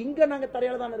 ஆனா இங்க நாங்க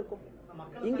தரையில தான் இருக்கோம்.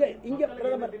 இங்க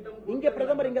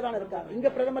பிரதமர் இங்க தான் இருக்காங்க. இங்க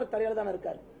பிரதமர் தரையில தான்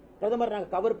இருக்காரு. பிரதமர்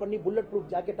நாங்க கவர் பண்ணி புல்லட் ப்ரூஃப்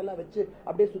ஜாக்கெட் எல்லாம் வச்சு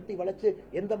அப்படியே சுத்தி வளைச்சு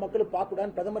எந்த மக்களும்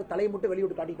பார்க்கக்கூடாது பிரதமர் தலையை மட்டும்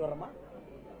வெளியிட்டு காட்டிட்டு வர்றோமா?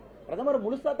 பிரதமர்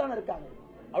முழுசா தானே இருக்காங்க.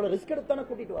 அவ்வளவு ரிஸ்க் எடுத்து தானே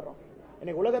கூட்டிட்டு வர்றோம்.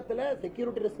 இன்னைக்கு உலகத்துல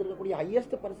செக்யூரிட்டி ரிஸ்க் இருக்கக்கூடிய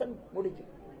ஹையஸ்ட் பர்சன் முடிச்சு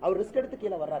அவர் ரிஸ்க் எடுத்து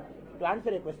கீழே வர்றாரு. To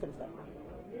answer A question sir,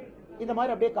 இந்த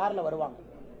மாதிரி அப்படியே கார்ல வருவாங்க.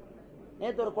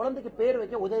 நேற்று ஒரு குழந்தைக்கு பேர்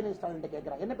வைக்க உதயநிதி ஸ்டாலின்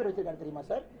கேட்கிறாங்க. என்ன பேர் வச்சிருக்காரு தெரியுமா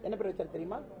சார்? என்ன பேர் வச்சிருக்காரு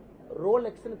தெரியுமா?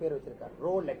 ரோலெக்ஸ்னு பேர் வச்சிருக்காரு.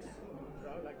 ரோலெக்ஸ்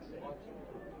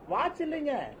வாட்ச்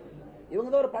இல்லைங்க. இவங்க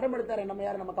தான் ஒரு படம் எடுத்தாரு.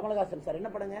 நம்ம கமலஹாசன் சார்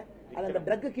என்ன படங்க? அது அந்த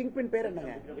ட்ரக் கிங் பின் பேர்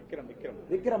என்னங்க?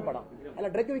 விக்ரம் படம்.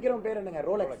 அதுல ட்ரக் விக்ரம் பேர் என்னங்க?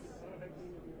 ரோலெக்ஸ்.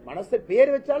 மனசு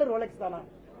பேர் வச்சாலும் ரோலெக்ஸ் தானா?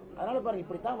 அதனால பாருங்க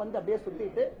இப்படித்தான் வந்து அப்படியே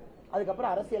சுத்திட்டு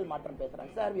அதுக்கப்புறம் அரசியல் மாற்றம்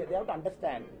பேசுறாங்க. Sir we have to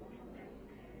understand,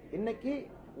 இன்னைக்கு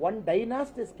one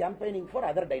dynasty is campaigning for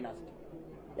other dynasty.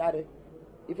 யாரு?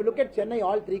 If you look at Chennai,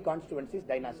 all 3 constituencies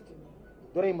dynasty.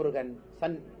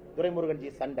 Duraimurugan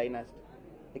ji son dynasty.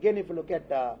 Again if you look at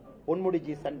Ponmudi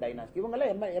ji son dynasty. இவங்க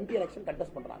எல்லாம் MP election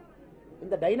contest பண்றாங்க.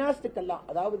 இந்த டைனாஸ்டிக்கெல்லாம்,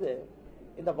 அதாவது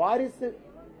இந்த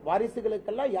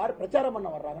வாரிசுகளுக்கெல்லாம் யார் பிரச்சாரம் பண்ண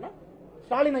வர்றாங்கன்னா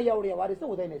ஸ்டாலின் ஐயாவுடைய வாரிசு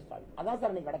உதயநிதி ஸ்டாலின். அதான்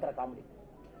சார் நீங்க நடக்கிற காமெடி.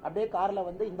 அப்படியே கார்ல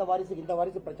வந்து இந்த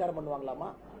வாரிசு பிரச்சாரம் பண்ணுவாங்களாமா,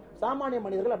 சாமானிய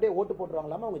மனிதர்கள் அப்படியே ஓட்டு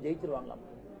போட்டுருவாங்களாமா, அவங்க ஜெயிச்சிருவாங்களாமா.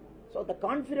 So the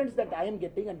confidence that I am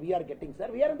getting and we are getting, sir,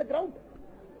 we are on the ground.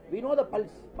 We know the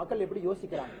pulse. மக்கள் எப்படி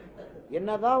யோசிக்கிறாங்க.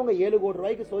 என்னதான் அவங்க 7 கோடி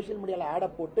ரூபாய்க்கு சோசியல் மீடியால ஆட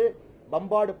போட்டு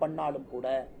பம்பாடு பண்ணாலும் கூட,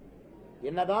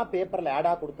 என்னதான் பேப்பர்ல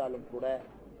ஆடா கொடுத்தாலும் கூட,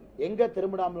 எங்க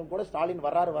திரும்பினாலும் கூட ஸ்டாலின்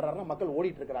வர்றாருன்னா மக்கள்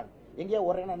ஓடிட்டு இருக்காங்க. எங்கேயா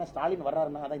ஓடுறேன்னா ஸ்டாலின்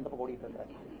வர்றாருன்னா அதான் இந்த பக்கம் ஓடிட்டு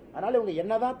இருக்காங்க. அதனால இவங்க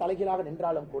என்னதான் தலைகீழாக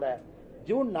நின்றாலும் கூட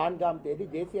ஜூன் 4ஆம் தேதி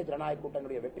தேசிய ஜனநாயக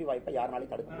கூட்டணியுடைய வெற்றி வாய்ப்பை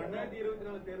யாருனாலும் தடுக்க முடியாது.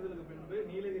 2024 தேர்தலுக்கு பின்பு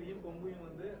நீலகிரியும் கொங்குயும்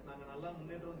வந்து நாங்க நல்லா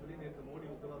முன்னேற்றம் சொல்லி நேற்று மோடி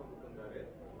உத்தரவாதம் கொடுத்திருந்தாரு.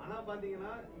 ஆனா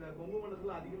பாத்தீங்கன்னா இந்த கொங்கு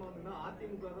மண்டலத்துல அதிகமா வந்து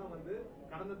அதிமுக தான் வந்து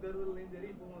கடந்த தேர்தலையும் சரி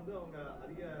இப்போ வந்து அவங்க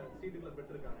அதிக சீட்டுகளை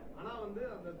பெற்றிருக்காங்க. ஆனா வந்து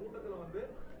அந்த கூட்டத்துல வந்து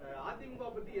அதிமுக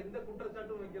பத்தி எந்த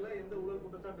குற்றச்சாட்டும் வைக்கல, எந்த ஊழல்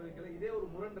குற்றச்சாட்டு வைக்கல. இதே ஒரு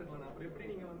முரண் இருக்கலாம். அப்புறம் எப்படி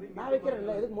நீங்க வந்து நான்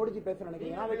வைக்கிறேன்ல, எதுக்கு மோடிஜி பேச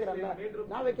நினைக்கிறீங்க?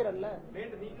 நான் வைக்கிறேன்ல.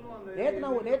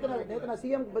 நேத்து நான்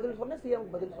சிஎம்க்கு பதில் சொன்னேன்,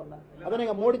 சிஎம்க்கு பதில் சொன்னேன். அதான்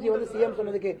எங்க மோடிஜி வந்து சிஎம்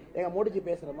சொன்னதுக்கு எங்க மோடிஜி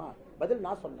பேசுறமா பதில்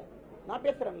நான் சொன்னேன். நான்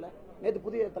பேசுறேன்ல. நேத்து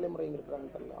புதிய தலைமுறை இருக்கிறாங்க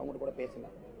தெரியல, அவங்க கூட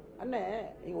பேசினேன். அண்ணே,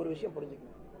 நீங்க ஒரு விஷயம்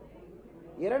புரிஞ்சுக்கணும்.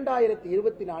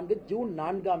 2024 ஜூன்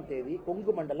 4ஆம் தேதி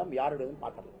கொங்கு மண்டலம் யாருடையதுன்னு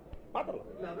பாத்திரலாம்.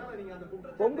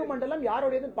 கொங்கு மண்டலம்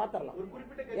யாருடையதுன்னு பாத்திரலாம்.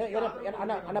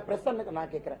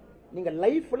 நான் கேட்கிறேன், நீங்க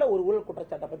லைஃப்ல ஒரு ஊழல்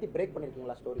குற்றச்சாட்டை பத்தி பிரேக்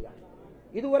பண்ணிருக்கீங்களா? ஸ்டோரியா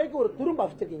இதுவரைக்கும் ஒரு துரும்ப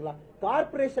வச்சிருக்கீங்களா?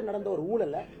 கார்பரேஷன் நடந்த ஒரு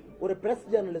ஊழல ஒரு பிரஸ்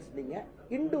ஜேர்னலிஸ்ட் நீங்க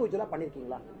இண்டிவிஜுவலா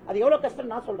பண்ணிருக்கீங்களா? அது எவ்வளவு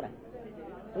கஷ்டம் நான் சொல்றேன்.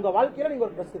 உங்க வாழ்க்கையில நீங்க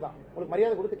ஒரு பிரஸ் தான், உங்களுக்கு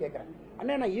மரியாதை கொடுத்து கேட்கிறேன்.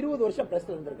 அண்ணா, நான் 20 வருஷம்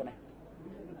பிரஸ்ல இருந்திருக்கேன்.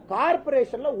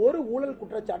 கார்பரேஷன்ல ஒரு ஊழல்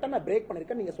குற்றச்சாட்டை நான் பிரேக்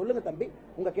பண்ணிருக்கேன். நீங்க சொல்லுங்க தம்பி,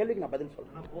 உங்க கேள்விக்கு நான் பதில்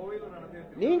சொல்றேன்.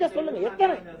 நீங்க சொல்லுங்க,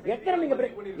 எத்தனை நீங்க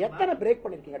எத்தனை பிரேக்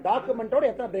பண்ணிருக்கீங்க? டாக்குமெண்டோட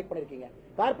எத்தனை பிரேக் பண்ணிருக்கீங்க?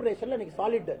 கார்பரேஷன்ல நீங்க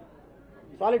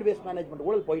சாலிட் வேஸ்ட் மேனேஜ்மெண்ட்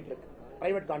ஊழல் போயிட்டு இருக்கு.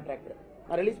 பிரைவேட் கான்ட்ராக்டர்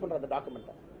நான் ரிலீஸ் பண்ற அந்த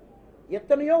டாக்குமெண்ட்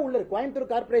எத்தனையோ உள்ள இருக்கு.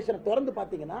 கோயம்புத்தூர் கார்பரேஷனை திறந்து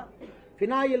பாத்தீங்கன்னா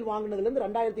பினாயில் வாங்கினதுல இருந்து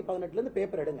 2018 இருந்து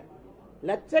பேப்பர் எடுங்க,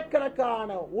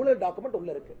 லட்சக்கணக்கான ஊழல் டாக்குமெண்ட்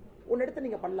உள்ள இருக்கு. ஒன்னு எடுத்து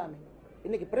நீங்க பண்ணலாமே.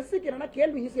 இன்னைக்கு பிரஸுக்கு என்னன்னா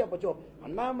கேள்வி ஈஸியா போச்சோ,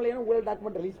 அண்ணாமலையான ஊழல்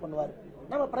டாக்குமெண்ட் ரிலீஸ் பண்ணுவாரு,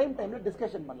 நம்ம பிரைம் டைம்ல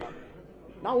டிஸ்கஷன் பண்ணலாம்.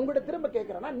 நான் உங்ககிட்ட திரும்ப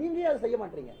கேட்கிறேன்னா நீங்க அதை செய்ய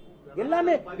மாட்டீங்க.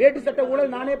 எல்லாமே வேட்டு சட்ட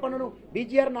ஊழல் நானே பண்ணணும்,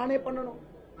 பிஜிஆர் நானே பண்ணணும்,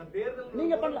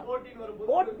 நீங்க பண்ணலாம்.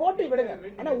 போட்டி விடுங்க.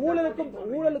 ஆனா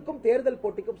ஊழலுக்கும் தேர்தல்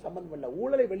போட்டிக்கும் சம்பந்தம் இல்ல.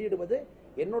 ஊழலை வெளியிடுவது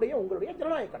என்னுடைய உங்களுடைய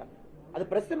ஜனநாயக கடமை, அது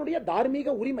பிரஸினுடைய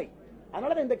தார்மீக உரிமை.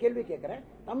 அதனாலதான் இந்த கேள்வி கேட்கிறேன்.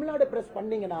 தமிழ்நாடு பிரஸ்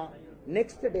பண்ணீங்கன்னா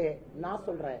நெக்ஸ்ட் டே நான்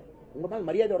சொல்றேன், உங்க மேல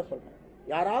மரியாதையோட சொல்றேன்,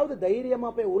 யாராவது தைரியமா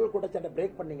போய் ஊழல் குற்றச்சாட்டை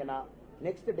பிரேக் பண்ணீங்கன்னா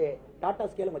நெக்ஸ்ட் டே டாடா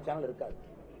ஸ்கேல் உங்க சேனல் இருக்காது,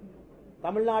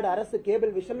 தமிழ்நாடு அரசு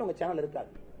கேபிள் விஷன் உங்க சேனல் இருக்காது.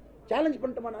 சேலஞ்ச்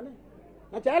பண்ணட்டுமா?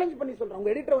 நான் சேலஞ்ச் பண்ணி சொல்றேன். உங்க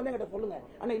எடிட்டர் வந்து என்கிட்ட சொல்லுங்க,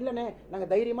 ஆனா இல்லனே நாங்க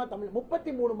தைரியமா தமிழ்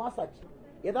 33 மாசம் ஆச்சு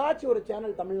ஏதாச்சும் ஒரு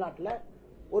சேனல் தமிழ்நாட்டுல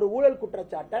ஒரு ஊழல்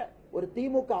குற்றச்சாட்டை ஒரு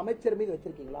திமுக அமைச்சர் மீது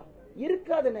வச்சிருக்கீங்களா?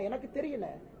 இருக்காதுன்னு எனக்கு தெரியும்.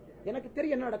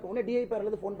 என்ன நடக்கும். உடனே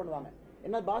டிஐபி போன் பண்ணுவாங்க,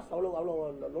 என்ன பாஸ்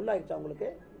அவ்வளவு லொல்லாயிருச்சா உங்களுக்கு,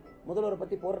 முதல்வரை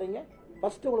பத்தி போடுறீங்க.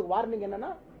 ஃபர்ஸ்ட் உங்களுக்கு வார்னிங் என்னன்னா,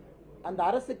 அந்த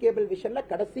அரசு கேபிள் விஷன்ல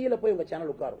கடைசியில போய் உங்க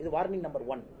சேனல் உட்காரும். இது வார்னிங் நம்பர்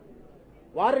 1.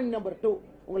 வார்னிங் நம்பர் 2,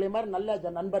 உங்களை மாதிரி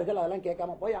நல்ல நண்பர்கள் அதெல்லாம்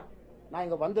கேட்காம போயா, நான்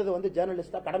இங்க வந்தது வந்து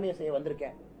ஜேர்னலிஸ்டா கடமையை செய்ய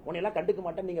வந்திருக்கேன், உன்னையெல்லாம் கண்டுக்க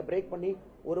மாட்டேன், நீங்க பிரேக் பண்ணி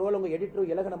ஒருவேளை உங்க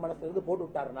எடிட்டர் இலகன மனசுல இருந்து போட்டு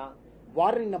விட்டாருன்னா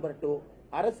வார்னிங் நம்பர் 2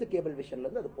 அரசு கேபிள் விஷன்ல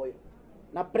இருந்து அது போயிடும்.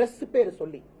 நான் பிரஸ் பேரை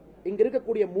சொல்லி, இங்க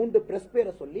இருக்கக்கூடிய 3 பிரஸ்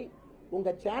பேரை சொல்லி உங்க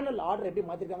சேனல் ஆர்டர் எப்படி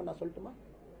மாத்திருக்காங்க நான் சொல்லட்டுமா?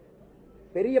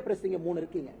 பெரிய பிரஸ் இங்க 3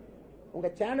 இருக்கீங்க. உங்க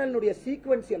சேனலுடைய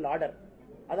சீக்வென்சியல் ஆர்டர்,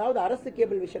 அதாவது அரசு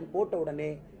கேபிள் விஷன் போட்ட உடனே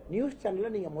நியூஸ் சேனல்ல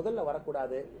நீங்க முதல்ல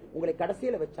வரக்கூடாது, உங்களை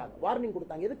கடைசியில வச்சாங்க, வார்னிங்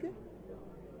கொடுத்தாங்க. எதுக்கு?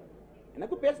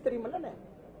 எனக்கு பேச தெரியுமல்ல.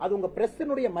 அது உங்க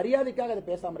பிரஸ்னுடைய மரியாதைக்காக அதை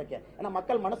பேசாம இருக்கேன். ஏன்னா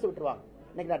மக்கள் மனசு விட்டுருவாங்க.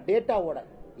 இன்னைக்கு நான் டேட்டாவோட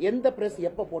எந்த பிரஸ்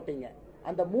எப்ப போட்டீங்க,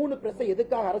 அந்த 3 பிரஸ்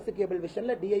எதுக்காக அரசு கேபிள்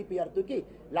விஷன்ல டிஐபிஆர் தூக்கி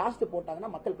லாஸ்ட்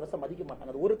போட்டாங்கன்னா மக்கள் பிரஸ் மதிக்க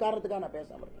மாட்டாங்க. அது ஒரு காரணத்துக்காக நான்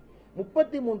பேசாம இருக்கேன்.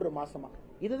 33 மாசமா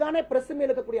இதுதானே பிரஸ் மேல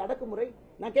இருக்கக்கூடிய அடக்குமுறை.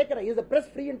 நான் கேட்கிறேன், இஸ் பிரஸ்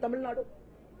ஃப்ரீ இன் தமிழ்நாடு?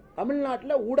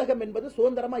 தமிழ்நாட்டுல ஊடகம் என்பது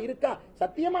சுதந்திரமா இருக்கா?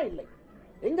 சத்தியமா இல்லை.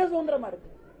 எங்க சுதந்திரமா இருக்கு?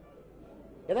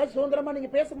 ஏதாச்சும் சுதந்திரமா நீங்க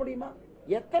பேச முடியுமா?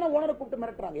 எத்தனை ஓனரை கூப்பிட்டு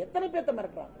மிரட்டுறாங்க, எத்தனை பேர்த்த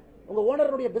மிரட்டுறாங்க, உங்க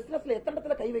ஓனருடைய பிசினஸ்ல எத்தனை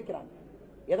இடத்துல கை வைக்கிறாங்க.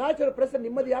 ஏதாச்சும் ஒரு பிரஸ்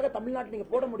நிம்மதியாக தமிழ்நாட்டில் நீங்க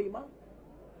போட முடியுமா?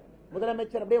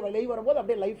 முதலமைச்சர் அப்படியே லைவ் வரும்போது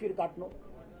அப்படியே லைவ் ஃபீட் காட்டணும்.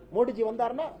 மோடிஜி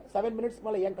வந்தாருன்னா 7 மினிட்ஸ்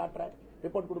மேல ஏன் காட்டுற,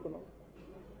 ரிப்போர்ட் கொடுக்கணும்.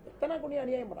 எத்தனை குணி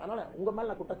அநியாயம். அதனால உங்க மேல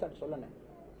நான் குற்றச்சாட்டு சொல்லணும்.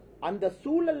 அந்த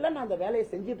சூழல்ல நான் அந்த வேலையை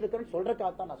செஞ்சிட்டு இருக்கேன்னு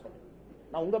சொல்றதுக்காகத்தான் நான் சொல்றேன்.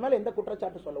 நான் உங்க மேல எந்த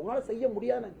குற்றச்சாட்டு சொல்ல, உங்களால செய்ய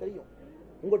முடியாது எனக்கு தெரியும்.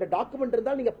 உங்கள்ட்ட டாக்குமெண்ட்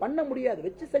இருந்தால் நீங்க பண்ண முடியாது,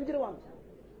 வச்சு செஞ்சிருவாங்க.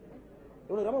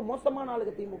 இவனுக்கு ரொம்ப மோசமான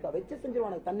ஆளுக்கு திமுக வச்சு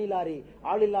செஞ்சிருவாங்க. தண்ணி லாரி,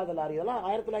 ஆள் இல்லாத லாரி, இதெல்லாம்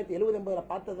 1970-80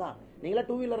 பார்த்ததுதான். நீங்களா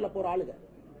 2 வீலர்ல போற ஆளுங்க,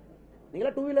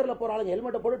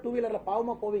 ஹெல்மெட்டை போட்டு 2 வீலர்ல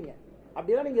பாவமா போவீங்க.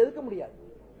 அப்படியெல்லாம் நீங்க எதுக்க முடியாது.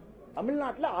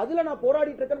 தமிழ்நாட்டுல அதுல நான்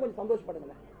போராடிட்டு இருக்கேன்னு கொஞ்சம்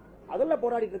சந்தோஷப்படுங்க. அதெல்லாம்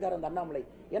போராடிட்டு இருக்காரு அந்த அண்ணாமலை.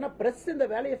 ஏன்னா பிரஸ் இந்த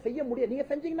வேலையை செய்ய முடியாது. நீங்க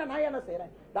செஞ்சீங்கன்னா நான் என்ன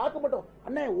செய்யறேன்? டாக்குமெண்ட்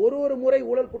அண்ணே ஒரு முறை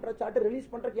ஊழல் குற்றச்சாட்டு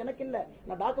ரிலீஸ் பண்றதுக்கு எனக்கு இல்ல,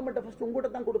 நான் டாக்குமெண்ட் ஃபர்ஸ்ட்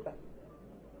உங்ககிட்ட தான் கொடுப்பேன்.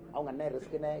 அவங்க அண்ணே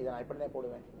ரிஸ்க்னே இதை நான் எப்படி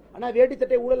போடுவேன். ஆனா வேட்டி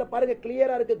சட்டை ஊழல பாருங்க,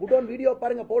 கிளியரா இருக்கு, குட் ஆன் வீடியோ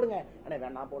பாருங்க, போடுங்க. அண்ணே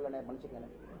நான் போடலனே, மன்னிச்சுக்கண்ணே.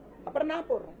 அப்புறம் நான்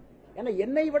போடுறேன். ஏன்னா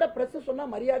என்னை விட பிரஸ் சொன்னா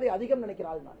மரியாதை அதிகம் நினைக்கிற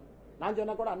ஆள் நான்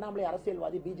சொன்னா கூட அண்ணாமலை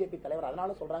அரசியல்வாதி, பிஜேபி தலைவர்,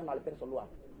 அதனால சொல்றாங்க 4 பேர்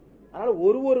சொல்லுவாங்க. அதனால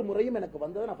ஒரு முறையும் எனக்கு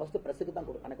வந்தது நான் ஃபர்ஸ்ட் பிரஸுக்கு தான்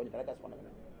கொடுப்பேன். கொஞ்சம் டெலிகாஸ்ட்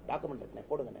பண்ணுங்க, டாக்குமெண்ட் இருக்குண்ணே,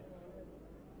 போடுங்க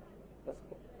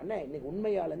அண்ணே. இன்னைக்கு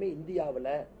உண்மையாலுமே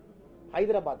இந்தியாவில்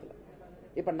ஹைதராபாத்ல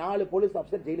இப்ப 4 போலீஸ்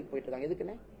ஆபீசர் ஜெயிலுக்கு போயிட்டு இருக்காங்க.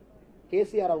 எதுக்குன்னு?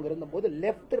 கேசிஆர் அவங்க இருந்தபோது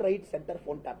left right centre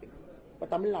phone topping. இப்ப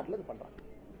தமிழ்நாட்டில் இது பண்றாங்க.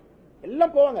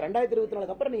 எல்லாம் போவாங்க.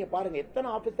 2024 அப்புறம் நீங்க பாருங்க எத்தனை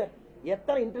ஆபீசர்,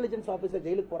 எத்தனை இன்டெலிஜென்ஸ் ஆபீசர்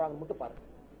ஜெயிலுக்கு போறாங்க மட்டும் பாருங்க.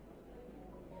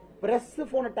 பிரஸ்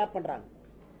போனை டேப் பண்றாங்க.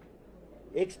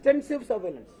 Extensive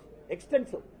surveillance,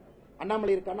 extensive.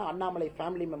 அண்ணாமலை இருக்கானா, அண்ணாமலை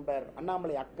ஃபேமிலி மெம்பர்,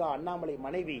 அண்ணாமலை அக்கா, அண்ணாமலை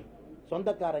மனைவி,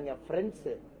 சொந்தக்காரங்க, ஃப்ரெண்ட்ஸ்.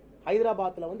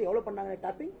 ஹைதராபாத்ல வந்து எவ்வளவு பண்ணாங்க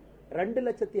டாப்பிங்?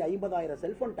 2,50,000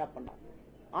 செல்போன் டேப் பண்ணாங்க.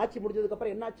 ஆட்சி முடிஞ்சதுக்கு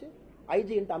அப்புறம் என்னாச்சு?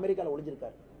 ஐஜி அமெரிக்கால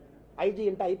ஒளிஞ்சிருக்காரு. ஐஜி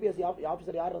ஐபிஎஸ்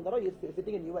ஆபீசர் யார் இருந்தாரோ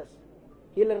சிட்டிங் இன் யூஎஸ்.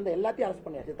 கீழ இருந்த எல்லாத்தையும் அரெஸ்ட்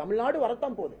பண்ணியாச்சு. தமிழ்நாடு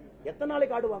வரத்தான் போகுது. எத்தனை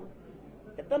நாளைக்கு ஆடுவாங்க?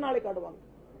 எத்தனை நாளைக்கு ஆடுவாங்க?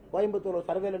 கோயம்புத்தூர்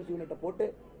சர்வேலன்ஸ் யூனிட்டை போட்டு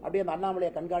அப்படியே அந்த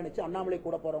அண்ணாமலையை கண்காணிச்சு, அண்ணாமலை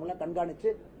கூட போறவங்க கண்காணிச்சு,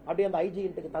 அப்படியே அந்த ஐஜி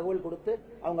தகவல் கொடுத்து,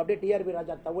 அவங்க அப்படியே டிஆர்பி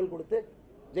ராஜா தகவல் கொடுத்து,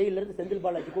 ஜெயில இருந்து செந்தில்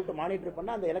பாலாஜி கூப்பிட்டு மானிட்டர்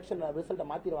பண்ணா அந்த எலெக்ஷன் ரிசல்ட்டை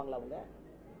மாத்திடுவாங்களா அவங்க?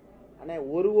 ஆனா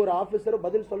ஒரு ஆபீசரும்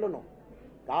பதில் சொல்லணும்.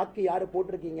 காக்கி யாரு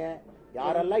போட்டிருக்கீங்க,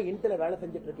 யாரெல்லாம் இன்ட்ல வேலை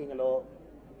செஞ்சுட்டு இருக்கீங்களோ,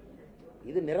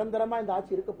 இது நிரந்தரமா இந்த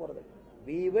ஆட்சி இருக்க போறது.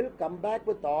 We will come back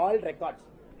with all records.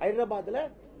 ஹைதராபாத்ல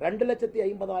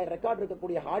 2,50,000 ரெக்கார்ட்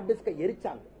இருக்கக்கூடிய ஹார்ட் டிஸ்கை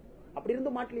எரிச்சாங்க. அப்படி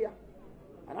இருந்து மாட்டலையா?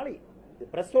 அதனால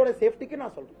பிரஸோட சேஃப்டிக்கு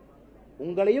நான் சொல்றேன்,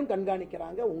 உங்களையும்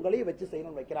கண்காணிக்கிறாங்க, உங்களையும் வச்சு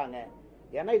செய்யணும் வைக்கிறாங்க.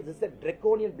 ஏன்னா it's a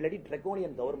draconian, bloody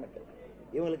draconian government.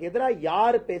 இவங்களுக்கு எதிராக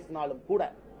யாரு பேசினாலும்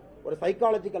கூட ஒரு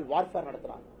சைக்காலஜிக்கல் வார்ஃபேர்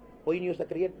நடத்துறாங்க. பொய் நியூஸை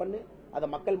கிரியேட் பண்ணு, அதை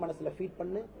மக்கள் மனசுல ஃபீட்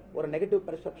பண்ணு, ஒரு நெகட்டிவ்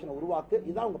பெர்செப்ஷனை உருவாக்கு.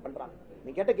 இதான் அவங்க பண்றாங்க. நீ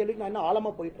கேட்ட கேள்விக்கு நான் என்ன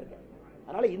ஆழமா போயிட்டு இருக்கேன்.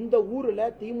 அதனால இந்த ஊர்ல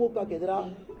திமுகக்கு எதிராக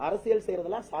அரசியல்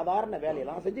செய்யறதெல்லாம் சாதாரண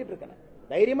வேலையெல்லாம் செஞ்சுட்டு இருக்கேன்,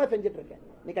 தைரியமா செஞ்சுட்டு இருக்கேன்.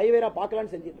 நீ கைவேறா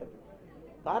பார்க்கலான்னு செஞ்சுட்டு இருக்கேன்.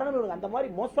 காரணம் இவங்க அந்த மாதிரி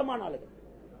மோசமான ஆளுகள்.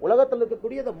 உலகத்தில்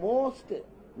இருக்கக்கூடிய most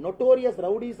notorious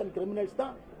rowdies and criminals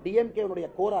தான் டிஎம்கே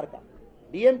கோரா இருக்காங்க.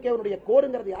 டிஎம்கே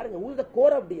கோருங்கிறது யாருங்க? who is the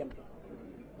core of DMK?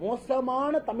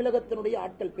 மோசமான தமிழகத்தினுடைய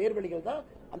ஆட்கள், பேர்வழிகள் தான்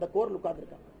அந்த கோர் உட்கார்ந்து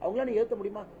இருக்காங்க. அவங்களால நீ ஏற்க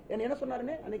முடியுமா? என்ன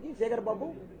சொன்னாருன்னு அன்னைக்கு சேகர் பாபு,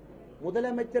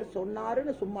 முதலமைச்சர்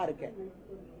சொன்னாருன்னு சும்மா இருக்கேன்,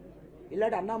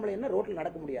 இல்லாட்டி அண்ணாமலை என்ன ரோட்ல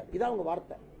நடக்க முடியாது. இதான் அவங்க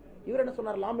வார்த்தை. இவர் என்ன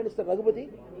சொன்னார்? லா மினிஸ்டர் ரகுபதி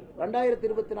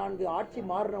 2024 ஆட்சி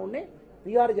மாறின உடனே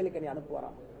பிஆர் ஜெலிக்கனி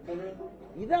அனுப்புவாராம்.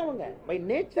 இதான் அவங்க by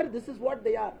nature. This is what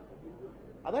they are.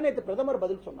 அதான் நேற்று பிரதமர்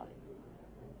பதில் சொன்னார்.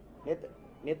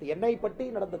 நேற்று என்னை பற்றி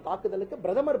நடந்த தாக்குதலுக்கு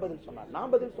பிரதமர் பதில் சொன்னார்,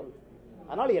 நான் பதில் சொல்றேன்.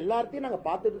 அதனால எல்லாத்தையும் நாங்க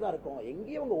பார்த்துட்டு தான் இருக்கோம்.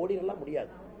 எங்கேயும் அவங்க ஓடிடலாம்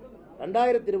முடியாது.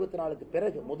 2024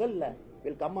 பிறகு முதல்ல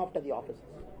will come after the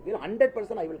officers.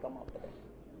 100% I will come after them.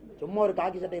 சும்மா ஒரு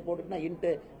காக்கி சட்டையை போட்டுட்டு இன்ட்டு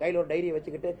கையில் ஒரு டைரியை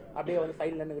வச்சுக்கிட்டு அப்படியே வந்து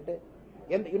சைடில் நின்றுக்கிட்டு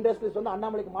எந்த இண்டஸ்ட்ரீஸ் வந்து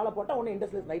அண்ணாமலைக்கு மாலை போட்டால் ஒன்று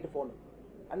இண்டஸ்ட்ரீஸ் நைட்டு ஃபோனு,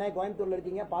 அண்ணா கோயம்புத்தூர்ல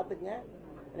இருக்கீங்க பார்த்துக்குங்க,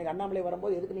 எனக்கு அண்ணாமலை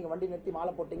வரும்போது எதுக்கு நீங்கள் வண்டி நிறுத்தி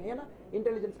மாலை போட்டீங்க? ஏன்னா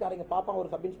இன்டெலிஜென்ஸ்காரங்க பார்ப்பான், ஒரு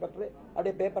சப் இன்ஸ்பெக்டர்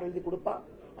அப்படியே பேப்பர் எழுதி கொடுப்பான்,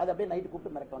 அது அப்படியே நைட்டு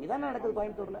கூப்பிட்டு மிரட்டுவாங்க. இதான் நடக்குது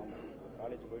கோயம்புத்தூர்ல.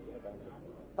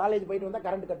 காலேஜ் போயிட்டு வந்தா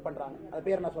கரண்ட் கட் பண்றாங்க. அது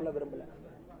பேர் நான் சொல்ல விரும்பல.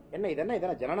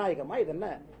 இதென்ன ஜனநாயகமா?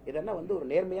 இதென்ன வந்து ஒரு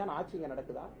நேர்மையான ஆட்சி இங்க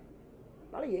நடக்குதா?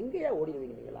 அதனால எங்கேயா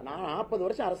ஓடிடுவீங்க நீங்களா? நான் 40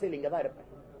 வருஷம் அரசியல் இங்க தான் இருப்பேன்.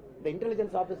 இந்த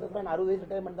இன்டெலிஜென்ஸ் ஆபீசர்ஸ் தான் 60 வயசு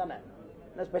ரிட்டையர்மெண்ட் தானே.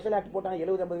 ஸ்பெஷல் ஆக்ட் போட்டாங்க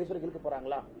 70-80 வயசு வரைக்கும் இழுக்க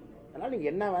போறாங்களா? அதனால நீங்க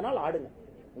என்ன வேணாலும் ஆடுங்க,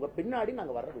 உங்க பின்னாடி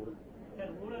நாங்க வர்றது உறுதி.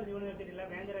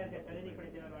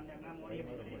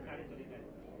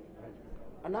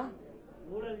 அண்ணா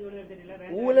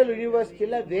ஊழல்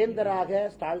யூனிவர்சிட்டியில வேந்தராக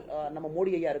நம்ம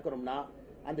மோடி ஐயா இருக்கணும்னா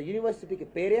அந்த யூனிவர்சிட்டிக்கு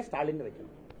பேரே ஸ்டாலின்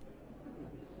வைக்கணும்.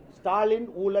 ஸ்டாலின்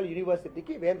ஊழல்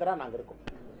யூனிவர்சிட்டிக்கு வேந்தரா நாங்க இருக்கோம்.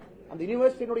 அந்த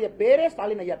யூனிவர்சிட்டியினுடைய பேரே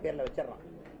ஸ்டாலின் ஐயா பேர்ல வச்சிடறோம்.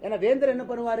 ஏன்னா வேந்தர் என்ன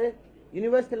பண்ணுவாரு?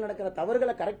 யூனிவர்சிட்டியில் நடக்கிற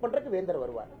தவறுகளை கரெக்ட் பண்றதுக்கு வேந்தர்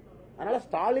வருவார். அதனால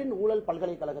ஸ்டாலின் ஊழல்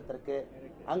பல்கலைக்கழகத்திற்கு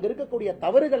அங்க இருக்கக்கூடிய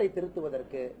தவறுகளை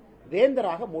திருத்துவதற்கு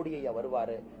வேந்தராக மோடி ஐயா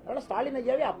வருவாரு. அதனால ஸ்டாலின்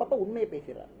ஐயாவே அப்பப்ப உண்மையை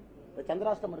பேசுறாரு.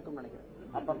 சந்திராஷ்டம் இருக்கும்னு நினைக்கிறேன்.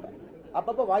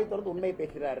 அப்பப்ப வாய் திறந்து உண்மையை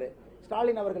பேசுறாரு.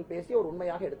 ஸ்டாலின் அவர்கள் பேசி ஒரு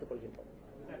உண்மையாக எடுத்துக்கொள்கின்றோம்.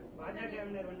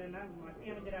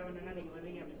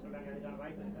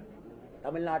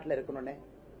 தமிழ்நாட்டில் இருக்கணும்னே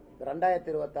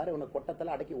 2026 உனக்கு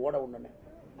கொட்டத்தில் அடக்கி ஓட ஒண்ணுன்னு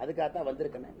அதுக்காகத்தான்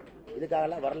வந்திருக்கேன்.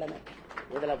 இதுக்காகலாம் வரலன்னு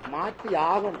இதுல மாற்றி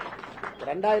ஆகணும்.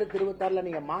 2026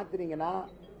 நீங்க மாத்தினீங்கன்னா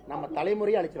நம்ம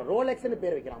தலைமுறையை அழிச்சிடும். ரோலெக்ஸ்னு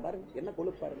பேர் வைக்கிறான் பாருங்க, என்ன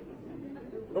கொழுப்பு பாருங்க.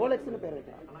 ரோலெக்ஸ்னு பேர்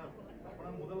வைக்கிறான்.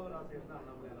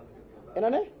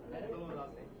 என்னன்னு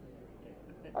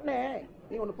அண்ணே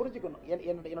நீ ஒண்ணு புரிஞ்சுக்கணும்.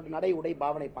 என்னோட நடை உடை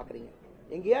பாவனை பாக்குறீங்க,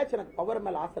 எங்கேயாச்சும் எனக்கு பவர்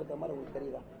மேல ஆசை இருக்கிற மாதிரி உங்களுக்கு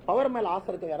தெரியுதா? பவர் மேல ஆசை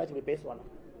இருக்க யாராச்சும் இப்படி பேசுவானா?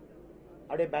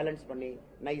 அப்படியே பேலன்ஸ் பண்ணி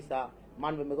நைஸா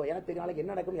மாண்புமிகு எனக்கு தெரியும். நாளைக்கு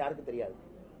என்ன நடக்கும் யாருக்கும் தெரியாது.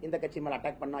 இந்த கட்சி மேல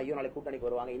அட்டாக் பண்ணா ஐயோ நாளைக்கு கூட்டணிக்கு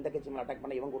வருவாங்க, இந்த கட்சி மேல அட்டாக்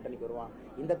பண்ணா இவன் கூட்டணிக்கு வருவான்,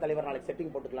 இந்த தலைவர் நாளைக்கு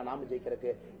செட்டிங் போட்டுக்கலாம் நாம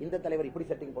ஜெயிக்கிறதுக்கு, இந்த தலைவர் இப்படி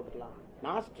செட்டிங் போட்டுக்கலாம்.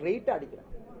 நான் ஸ்ட்ரெயிட்டா அடிக்கிறேன்.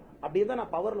 அப்படி இருந்தா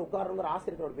நான் பவர்ல உட்காரங்கிற ஆசை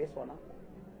இருக்கிறவர் பேசுவானா?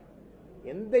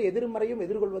 எந்த எதிர்மறையும்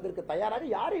எதிர்கொள்வதற்கு தயாராக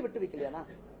யாரை விட்டு வைக்கலையானா?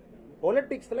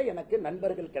 பொலிட்டிக்ஸ்ல எனக்கு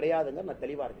நண்பர்கள் கிடையாதுங்க, நான்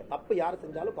தெளிவா இருக்கேன். தப்பு யார்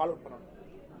செஞ்சாலும் கால் அவுட் பண்ணணும்.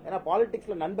 ஏன்னா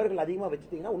பாலிடிக்ஸ்ல நண்பர்கள் அதிகமா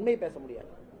வச்சுட்டீங்கன்னா உண்மையை பேச முடியாது.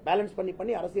 பேலன்ஸ்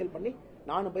பண்ணி அரசியல் பண்ணி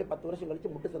நானும் போய் 10 வருஷம் கழிச்சு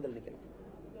முட்டு சந்தல் நிக்கணும்.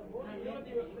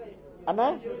 அண்ணா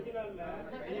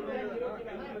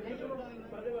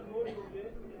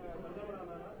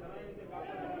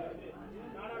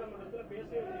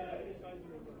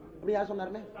அப்படி யார்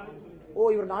சொன்னாருன்னு? ஓ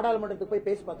இவர் நாடாளுமன்றத்துக்கு போய்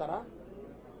பேசி பார்த்தாரா?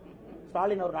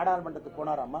 ஸ்டாலின் அவர் நாடாளுமன்றத்துக்கு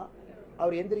போனாராமா,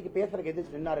 அவர் எந்திரிக்கு பேசுறதுக்கு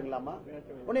எதிர்த்து நின்னாருங்களாமா,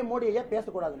 உடனே மோடி ஐயா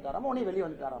பேசக்கூடாதுன்றாராமா, உடனே வெளியே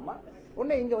வந்துட்டாராமா,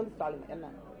 உடனே இங்க வந்து ஸ்டாலின்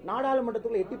என்ன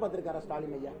நாடாளுமன்றத்துக்குள்ள எட்டி பார்த்திருக்காரா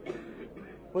ஸ்டாலின் ஐயா?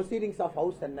 ப்ரொசீடிங்ஸ் ஆஃப்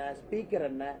ஹவுஸ் என்ன, ஸ்பீக்கர்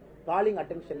என்ன, காலிங்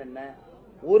அட்டென்ஷன் என்ன,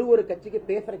 ஒரு கட்சிக்கு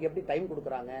பேசுறதுக்கு எப்படி டைம்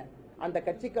கொடுக்குறாங்க, அந்த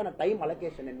கட்சிக்கான டைம்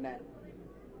அலோகேஷன் என்ன,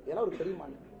 இதெல்லாம் ஒரு தெரியுமா?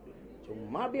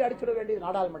 சும்மா அப்படி அடிச்சுட வேண்டியது.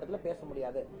 நாடாளுமன்றத்தில் பேச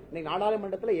முடியாது. இன்னைக்கு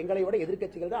நாடாளுமன்றத்தில் எங்களை விட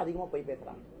எதிர்கட்சிகள் தான் அதிகமா போய்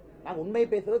பேசுறாங்க. நாங்க உண்மை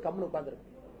பேசுறது கம்முன்னு உட்கார்ந்துருக்கு,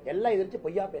 எல்லாம் எதிர்த்து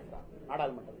பொய்யா பேசுறாங்க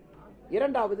நாடாளுமன்றத்தில்.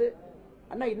 இரண்டாவது,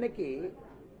 அண்ணா இன்னைக்கு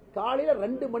காலையில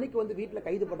 2 மணிக்கு வந்து வீட்டுல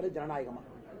கைது பண்றது ஜனநாயகமா?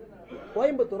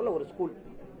 கோயம்புத்தூர்ல ஒரு ஸ்கூல்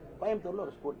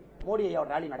மோடி ஐயா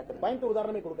ரேலி நடக்குது. கோயம்புத்தூர்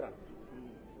உதாரணமே கொடுக்குறாங்க.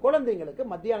 குழந்தைங்களுக்கு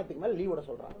மத்தியானத்துக்கு மேல லீவ் விட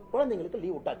சொல்றாங்க. குழந்தைங்களுக்கு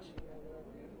லீவ் விட்டாச்சு.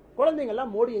 குழந்தைங்க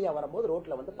எல்லாம் மோடி ஐயா வரும்போது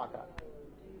ரோட்ல வந்து பாக்குறாங்க.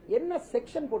 என்ன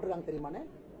செக்ஷன் போட்டிருக்காங்க தெரியுமானே?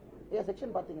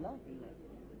 செக்ஷன் பாத்தீங்கன்னா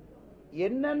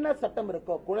என்னென்ன சட்டம்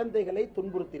இருக்கோ, குழந்தைகளை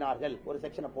துன்புறுத்தினார்கள் ஒரு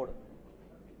செக்ஷனை போடு,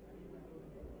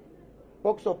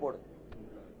 போக்சோ போடு,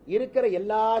 இருக்கிற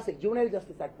எல்லா ஜுவனைல்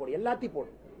ஜஸ்டிஸ் ஆக்ட் போடு, எல்லாத்தையும்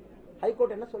போடு.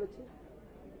 ஹைகோர்ட் என்ன சொல்லுச்சு?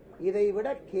 இதை விட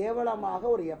கேவலமாக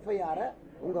ஒரு எஃப்ஐஆர்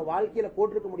உங்க வாழ்க்கையில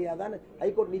போட்டிருக்க முடியாதான்னு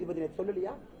ஹைகோர்ட் நீதிபதி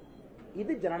சொல்லலையா?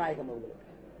 இது ஜனநாயகம். உங்களுக்கு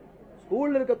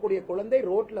ஸ்கூல்ல இருக்கக்கூடிய குழந்தை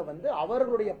ரோட்ல வந்து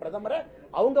அவர்களுடைய பிரதமரை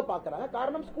அவங்க பாக்குறாங்க.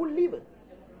 காரணம் ஸ்கூல் லீவு,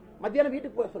 மத்தியானம்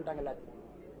வீட்டுக்கு போக சொல்லிட்டாங்க எல்லாத்தையும்.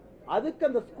 அதுக்கு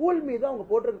அந்த ஸ்கூல் மீது அவங்க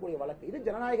போட்டிருக்கக்கூடிய வழக்கு. இது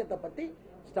ஜனநாயகத்தை பத்தி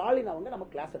ஸ்டாலின் அவங்க நம்ம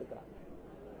கிளாஸ் எடுக்கிறாங்க.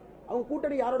 அவங்க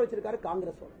கூட்டணி யாரோட வச்சிருக்காரு?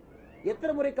 காங்கிரஸோட.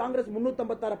 எத்தனை முறை காங்கிரஸ்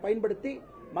 356 பயன்படுத்தி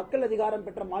மக்கள் அதிகாரம்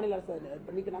பெற்ற மாநில அரசு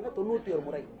பண்ணிக்கிறாங்க? 91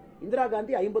 முறை. இந்திரா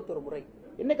காந்தி 51 முறை.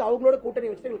 இன்னைக்கு அவங்களோட கூட்டணி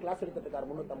வச்சுட்டு கிளாஸ் எடுத்துட்டு இருக்காரு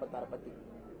 356 பத்தி.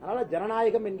 அதனால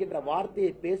ஜனநாயகம் என்கின்ற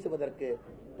வார்த்தையை பேசுவதற்கு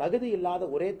தகுதி இல்லாத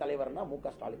ஒரே தலைவர்னா மு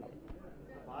க ஸ்டாலின் அவர்.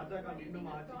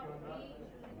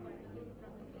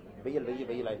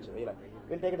 வெயில் ஆயிடுச்சு.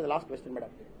 We'll take it to the last question,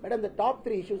 madam. Madam, the top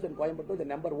 3 issues in Coimbatore, the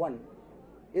number 1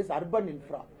 is urban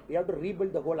infra. We have to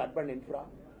rebuild the whole urban infra.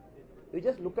 You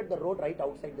just look at the road right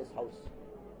outside this house.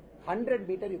 100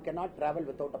 meters you cannot travel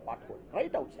without a pothole.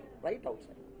 Right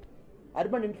outside.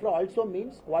 Urban infra also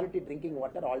means quality drinking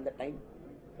water all the time.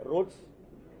 Roads,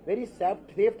 very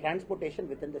safe transportation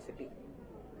within the city.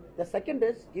 The second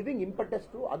is giving impetus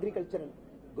to agricultural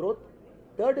growth.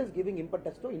 Third is giving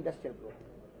impetus to industrial growth.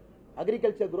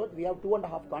 Agriculture growth, we have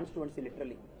 2.5 constituency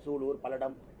literally. Sulur,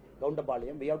 Paladam,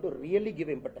 Goundapalayam. We have to really give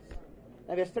impetus.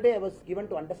 Now yesterday I was given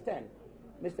to understand,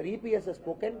 Mr. EPS has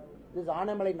spoken, this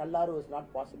Annamalai Nallaru is not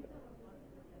possible.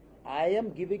 I am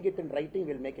giving it in writing,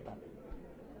 we'll make it happen.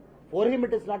 For him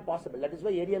it is not possible. That is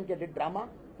why ADMK did drama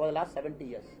for the last 70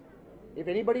 years. If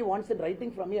anybody wants in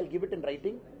writing from me, I'll give it in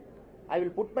writing. I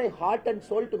will put my heart and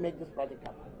soul to make this project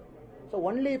happen. So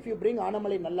only if you bring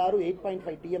Annamalai Nallaru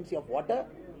 8.5 TMC of water,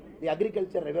 the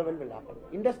agriculture revival will happen.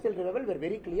 Industrial revival, we're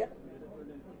very clear.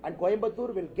 And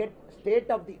Coimbatore will get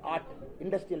state-of-the-art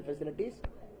industrial facilities,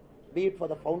 be it for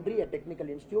the foundry, a technical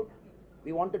institute.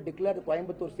 We want to declare the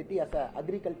Coimbatore city as an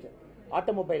agriculture,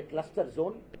 automobile cluster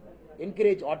zone,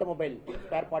 encourage automobile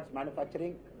spare parts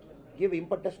manufacturing, give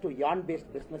impetus to yarn-based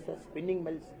businesses, spinning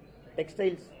mills,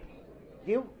 textiles,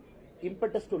 give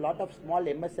impetus to a lot of small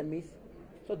MSMEs.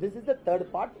 So this is the third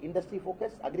part, industry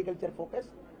focus, agriculture focus,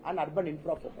 and urban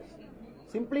infra focus.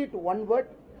 Simply to one word,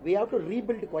 we have to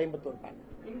rebuild Coimbatore bank.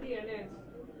 Indian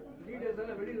leaders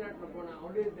are very not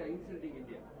always they are insulting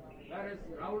India. Whereas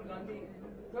Rahul Gandhi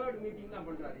third meeting na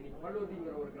pandra ni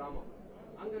Palodingra or grama.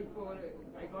 Anga ipo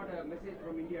I got a message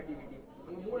from India TV team.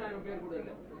 Anga 3000 பேர் கூட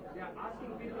இல்ல. They are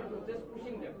asking people to just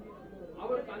pushing them.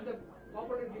 அவருக்கு அந்த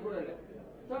opportunity கூட இல்ல.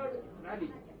 Third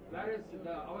rally. Whereas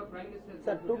our prime minister.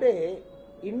 Sir, today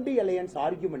India Alliance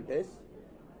argument is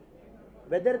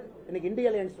whether இன்னைக்கு இந்திய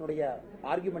alliance உடைய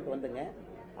ஆர்குமெண்ட் வந்துங்க,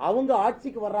 அவங்க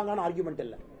ஆட்சிக்கு வர்றாங்கன்னு ஆர்குமெண்ட்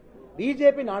இல்ல.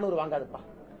 பிஜேபி 400 வாங்காதுப்பா,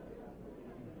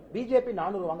 பிஜேபி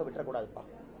 400 வாங்க விட்டுறக்கூடாதுப்பா,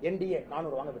 என்டிஏ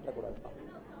 400 வாங்க விட்டுறக்கூடாதுப்பா.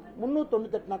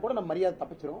 398 கூட நம்ம மரியாதை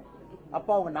தப்பிச்சிரும்.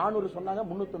 அப்பா அவங்க 400 சொன்னாங்க,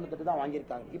 398 தான்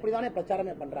வாங்கியிருக்காங்க. இப்படிதானே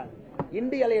பிரச்சாரமே பண்றாங்க.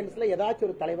 இந்திய அலையன்ஸ்ல ஏதாச்சும்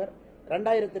ஒரு தலைவர்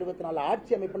 2024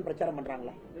 ஆட்சி அமைப்புன்னு பிரச்சாரம்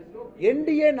பண்றாங்களா?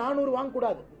 என்டிஏ 400 வாங்க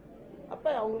கூடாது. அப்ப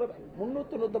அவங்களோட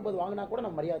 399 வாங்கினா கூட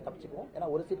நம்ம மரியாதை தப்பிச்சுக்குவோம். ஏன்னா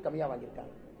ஒரு சீட் கம்மியா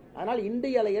வாங்கியிருக்காங்க. அதனால்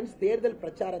இந்திய அலையன்ஸ் தேர்தல்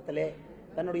பிரச்சாரத்திலே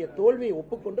தன்னுடைய தோல்வியை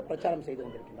ஒப்புக்கொண்டு பிரச்சாரம் செய்து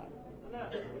கொண்டிருக்கிறார்.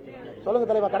 சொல்லுங்க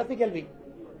தலைவா, கடைசி கேள்வி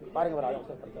பாருங்க. வர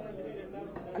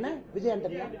அண்ணா விஜய்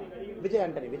ஆண்டனியா? விஜய்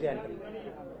ஆண்டனி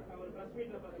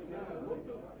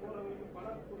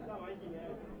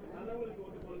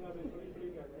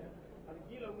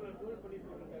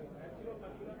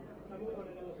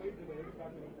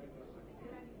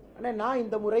அண்ணா, நான்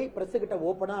இந்த முறை பிரஸ் கிட்ட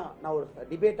ஓப்பனா நான் ஒரு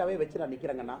டிபேட்டாவே வச்சு நான்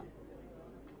நிக்கிறேங்கன்னா,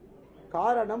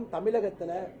 காரணம்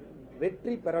தமிழகத்துல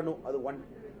வெற்றி பெறணும், அது 1.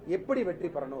 எப்படி வெற்றி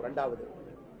பெறணும் 2வது,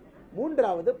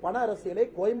 3வது பண அரசியலை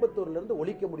கோயம்புத்தூர்ல இருந்து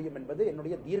ஒழிக்க முடியும் என்பது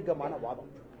என்னுடைய தீர்க்கமான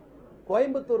வாதம்.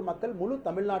 கோயம்புத்தூர் மக்கள் முழு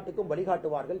தமிழ்நாட்டுக்கும்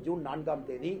வழிகாட்டுவார்கள். ஜூன் 4ஆம்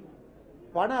தேதி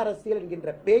பண அரசியல்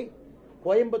என்கின்ற பேய்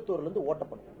கோயம்புத்தூர்ல இருந்து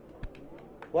ஓட்டப்படும்.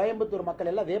 கோயம்புத்தூர் மக்கள்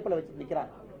எல்லாம் வேப்பல வச்சு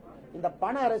நிக்கிறாங்க. இந்த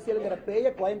பண அரசியல்ங்கிற பேய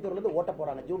கோயம்புத்தூர்ல இருந்து ஓட்ட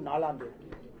போறாங்க ஜூன் 4ஆம் தேதி.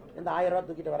 இந்த 1000 ரூபாய்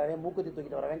தூக்கிட்டு வரவேன், மூக்குத்தி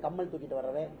தூக்கிட்டு வரவேன், கம்மல் தூக்கிட்டு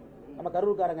வரவேன், நம்ம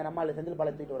கரூர்காரங்க நம்ம செந்தில்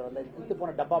பாலை தூக்கிட்டு வரவேன், இட்டு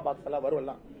போன டப்பா பாக்ஸ் எல்லாம் வரும்,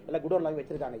 எல்லாம் குடோன்ல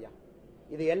வச்சிருக்காங்க ஐயா.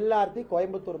 இது எல்லாத்தையும்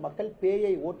கோயம்புத்தூர் மக்கள்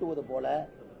பேயை ஓட்டுவது போல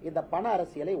இந்த பண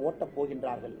அரசியலை ஓட்டப்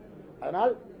போகின்றார்கள்.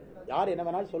 அதனால் யார் என்ன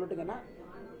வேணாலும் சொல்லட்டுங்கன்னா,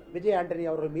 விஜய் ஆண்டனி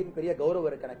அவர்கள் மீது பெரிய கௌரவம்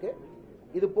இருக்கு எனக்கு.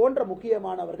 இது போன்ற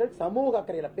முக்கியமானவர்கள் சமூக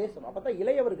அக்கறையில பேசணும். அப்பதான்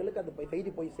இளையவர்களுக்கு அந்த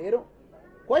செய்தி போய் சேரும்.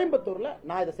 கோயம்புத்தூர்ல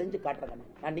நான் இதை செஞ்சு காட்டுறேன்.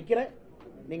 நான் நிக்கிறேன்,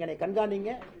 நீங்க என்னை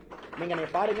கண்காணிங்க, நீங்க என்னை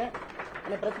பாருங்க.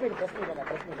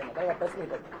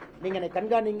 நீங்க என்னை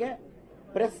கண்காணிங்க,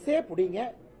 பிரஸ்ஸே புடிங்க.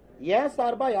 ஏன்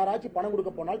சார்பா யாராச்சும் பணம்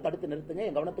கொடுக்க போனாலும் தடுத்து நிறுத்துங்க,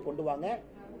 என் கவனத்துக்கு கொண்டு வாங்க.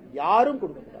 யாரும்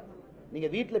கொடுக்க கூடாது. நீங்க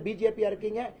வீட்டுல பிஜேபியா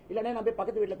இருக்கீங்க, இல்லனே நான் போய்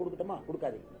பக்கத்து வீட்டுல கொடுக்கட்டுமா?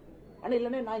 கொடுக்காது. ஆனா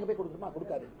இல்லனே நான் இங்க போய் கொடுக்கட்டுமா?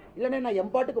 கொடுக்காது. இல்லனே நான்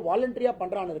எம்பாட்டுக்கு வாலண்டரியா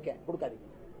பண்றான்னு இருக்கேன், கொடுக்காது.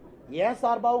 ஏன்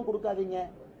சார்பாவும் கொடுக்காதீங்க,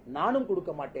 நானும்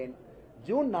கொடுக்க மாட்டேன்.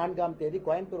 ஜூன் 4ஆம் தேதி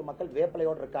கோயம்புத்தூர் மக்கள்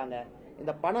வேப்பலையோடு இருக்காங்க.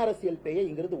 இந்த பண அரசியல் பேயை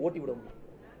இங்கிருந்து ஓட்டி விடும்.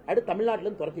 அடுத்து தமிழ்நாட்டில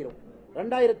இருந்து துரத்திடும்.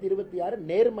 2026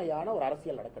 நேர்மையான ஒரு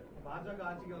அரசியல் நடக்கட்டும்.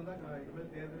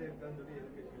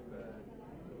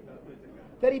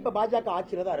 சரி, இப்ப பாஜக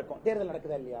ஆட்சியில தான் இருக்கும். தேர்தல்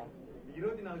நடக்குதா இல்லையா?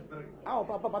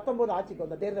 19 ஆட்சிக்கு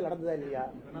வந்த தேர்தல் நடந்ததா இல்லையா?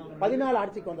 14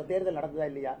 ஆட்சிக்கு வந்த தேர்தல் நடந்ததா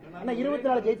இல்லையா? ஆனா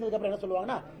 24 ஜெயிச்சதுக்கு அப்புறம் என்ன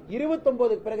சொல்லுவாங்கன்னா,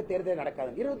 29க்கு பிறகு தேர்தல்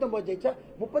நடக்காது. 29 ஜெயிச்சா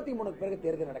 33க்கு பிறகு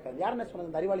தேர்தல் நடக்காது. யாருன்னு சொன்னது?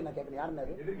 இந்த அறிவாளி நான் கேட்கணும். யாருன்னு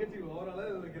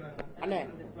அண்ணே?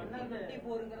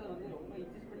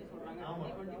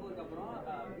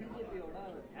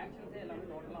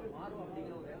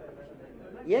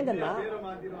 ஏங்கண்ணா,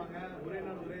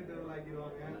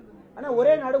 ஆனா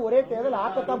ஒரே நாடு ஒரே தேர்தல்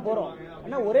ஆக்கத்தான் போறோம்.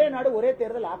 ஆனா ஒரே நாடு ஒரே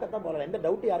தேர்தல் ஆக்கத்தான் போறோம். எந்த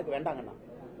டவுட் யாருக்கு வேண்டாங்கண்ணா.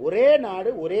 ஒரே நாடு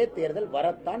ஒரே தேர்தல்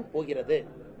வரத்தான் போகிறது.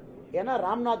 ஏன்னா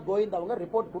ராம்நாத் கோவிந்த் அவங்க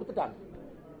ரிப்போர்ட் கொடுத்துட்டாங்க.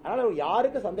 அதனால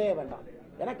யாருக்கு சந்தேகம் வேண்டாம்.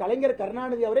 ஏன்னா கலைஞர்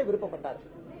கருணாநிதி அவரே விருப்பப்பட்டார்.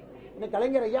 இந்த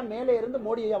கலைஞர் ஐயா மேலே இருந்து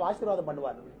மோடி ஐயா ஆசீர்வாதம்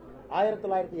பண்ணுவார்.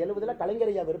 1970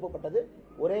 கலைஞர் ஐயா விருப்பப்பட்டது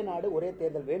ஒரே நாடு ஒரே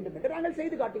தேர்தல் வேண்டும் என்று நாங்கள்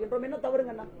செய்து காட்டுகின்றோம். என்ன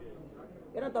தவறுங்கண்ணா?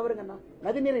 என்ன தவறுங்கண்ணா?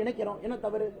 நதிநீரை இணைக்கிறோம், என்ன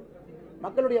தவறு?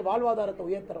 மக்களுடைய வாழ்வாதாரத்தை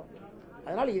உயர்த்துறோம்.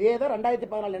 அதனால இதே தான்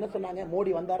 2014 என்ன சொன்னாங்க?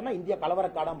 மோடி வந்தாருன்னா இந்தியா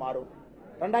கலவரக்காடா மாறும்.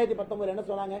 2019 என்ன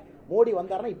சொன்னாங்க? மோடி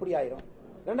வந்தாருன்னா இப்படி ஆயிரும்.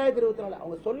 2024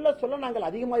 அவங்க சொல்ல சொல்ல நாங்கள்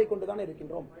அதிகமாகி கொண்டுதானே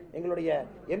இருக்கின்றோம். எங்களுடைய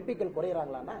எம்பிக்கள்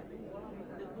குறையறாங்களான்னா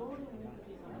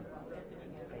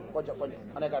கொஞ்சம்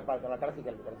கடைசி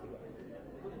கேள்வி.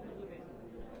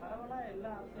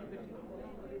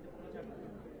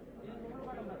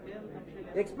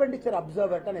 எக்ஸ்பெண்டிச்சர்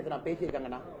அப்சர்வர் நேற்று நான்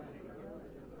பேசியிருக்காங்கண்ணா.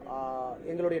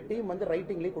 எங்களுடைய டீம் வந்து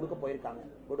ரைட்டிங்லேயே கொடுக்க போயிருக்காங்க.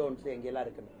 குடோன்ஸ் எங்கெல்லாம்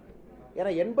இருக்குன்னு.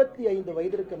 ஏன்னா 85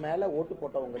 வயதிற்கு மேல ஓட்டு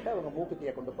போட்டவங்ககிட்ட அவங்க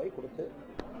மூக்குத்தியை கொண்டு போய் கொடுத்து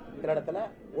இந்த இடத்துல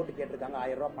ஓட்டு கேட்டிருக்காங்க.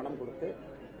 1000 ரூபாய் பணம் கொடுத்து.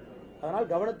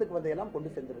 அதனால் கவனத்துக்கு வந்தையெல்லாம் கொண்டு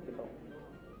சென்றிருக்கின்றோம்.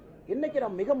 இன்னைக்கு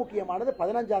நம்ம மிக முக்கியமானது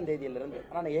 15ஆம் தேதியிலிருந்து.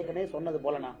 ஆனால் நான் ஏற்கனவே சொன்னது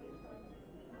போலனா,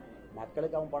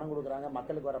 மக்களுக்கு அவன் பணம் கொடுக்குறாங்க,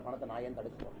 மக்களுக்கு வர பணத்தை நான் ஏன்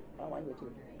தடுக்கிறோம்? வாங்கி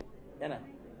வச்சுக்கிட்டேன். ஏன்னா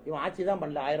இவன் ஆட்சி தான்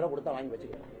பண்ணல, 1000 ரூபாய் கொடுத்தா வாங்கி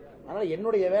வச்சுக்கிறேன். அதனால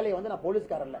என்னுடைய வேலையை வந்து நான்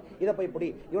போலீஸ்காரன் இல்ல, இதை போய் பிடி,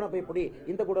 இவனை போய் பிடி,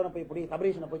 இந்த கூட போய் பிடி,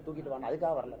 சபரீஷனை போய் தூக்கிட்டு வாங்க,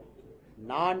 அதுக்காக வரல.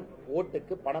 நான்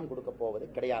ஓட்டுக்கு பணம் கொடுக்க போவது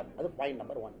கிடையாது. அது பாயிண்ட்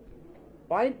நம்பர் 1.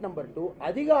 பாயிண்ட் நம்பர் 2,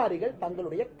 அதிகாரிகள்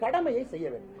தங்களுடைய கடமையை செய்ய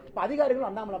வேண்டும். இப்ப அதிகாரிகள்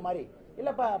அண்ணாமலை மாதிரி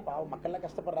இல்லப்பா, மக்கள் எல்லாம்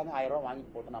கஷ்டப்படுறாங்க, 1000 ரூபாய் வாங்கி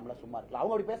போட்டு நம்மள சும்மா இருக்கலாம்,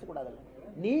 அவங்க அப்படி பேசக்கூடாது.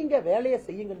 நீங்க வேலையை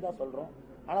செய்யுங்கன்னு தான் சொல்றோம்.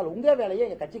 ஆனால் உங்க வேலையை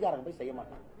எங்க கட்சிக்காரங்க போய் செய்ய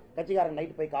மாட்டாங்க. கட்சிக்காரங்க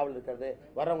நைட்டு போய் காவல் இருக்கிறது,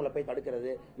 வர்றவங்களை போய்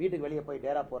தடுக்கிறது, வீட்டுக்கு வெளியே போய்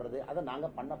டேரா போடுறது, அதை நாங்க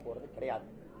பண்ண போறது கிடையாது.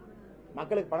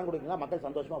 மக்களுக்கு பணம் கொடுக்கலாம், மக்கள்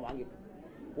சந்தோஷமா வாங்கிட்டு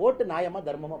ஓட்டு நியாயமா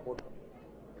தர்மமா போட்டோம்.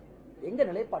 எங்க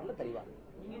நிலைப்பாட்டுல தெளிவா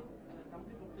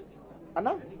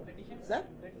அண்ணா சார்,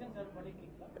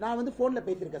 நான் வந்து போன்ல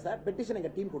பேசியிருக்கேன் சார். பெட்டிஷன்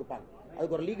எங்க டீம் கொடுப்பாங்க.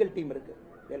 அதுக்கு ஒரு லீகல் டீம் இருக்கு.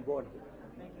 they'll go and do.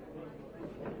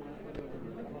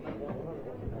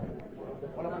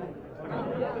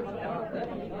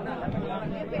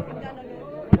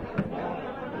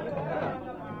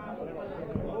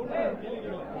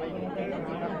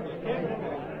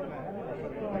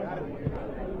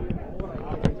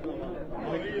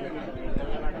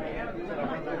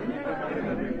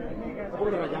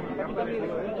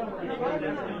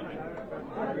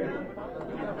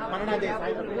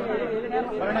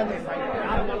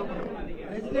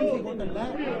 Residency ஹோட்டல்ல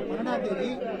 12ஆம் தேதி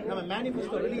நம்ம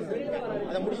மேனிஃபெஸ்டோ ரிலீஸ்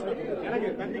அதை முடிச்சுட்டு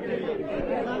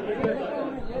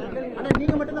ஆனா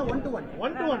நீங்க மட்டும் தான் 1 to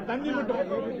 1 தண்ணி மட்டும்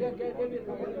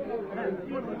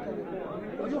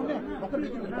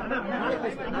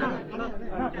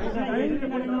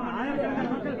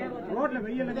ரோட்ல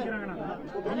வெயில்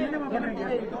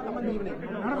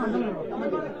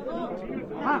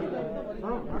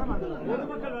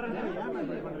பொதுமக்கள் வராங்க.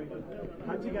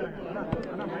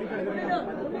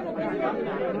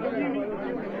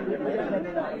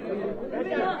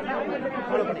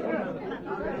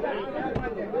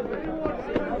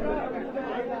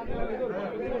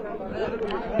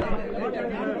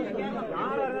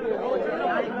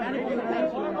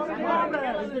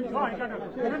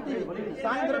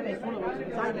 சாயந்தரம்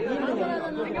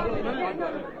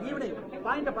ஈவினிங்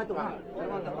பாயிண்ட பார்த்து வாங்க.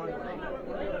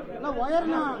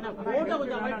 ஒயர்னா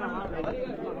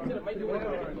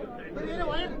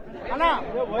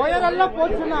ஒயர் எல்லாம்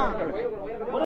போச்சுன்னா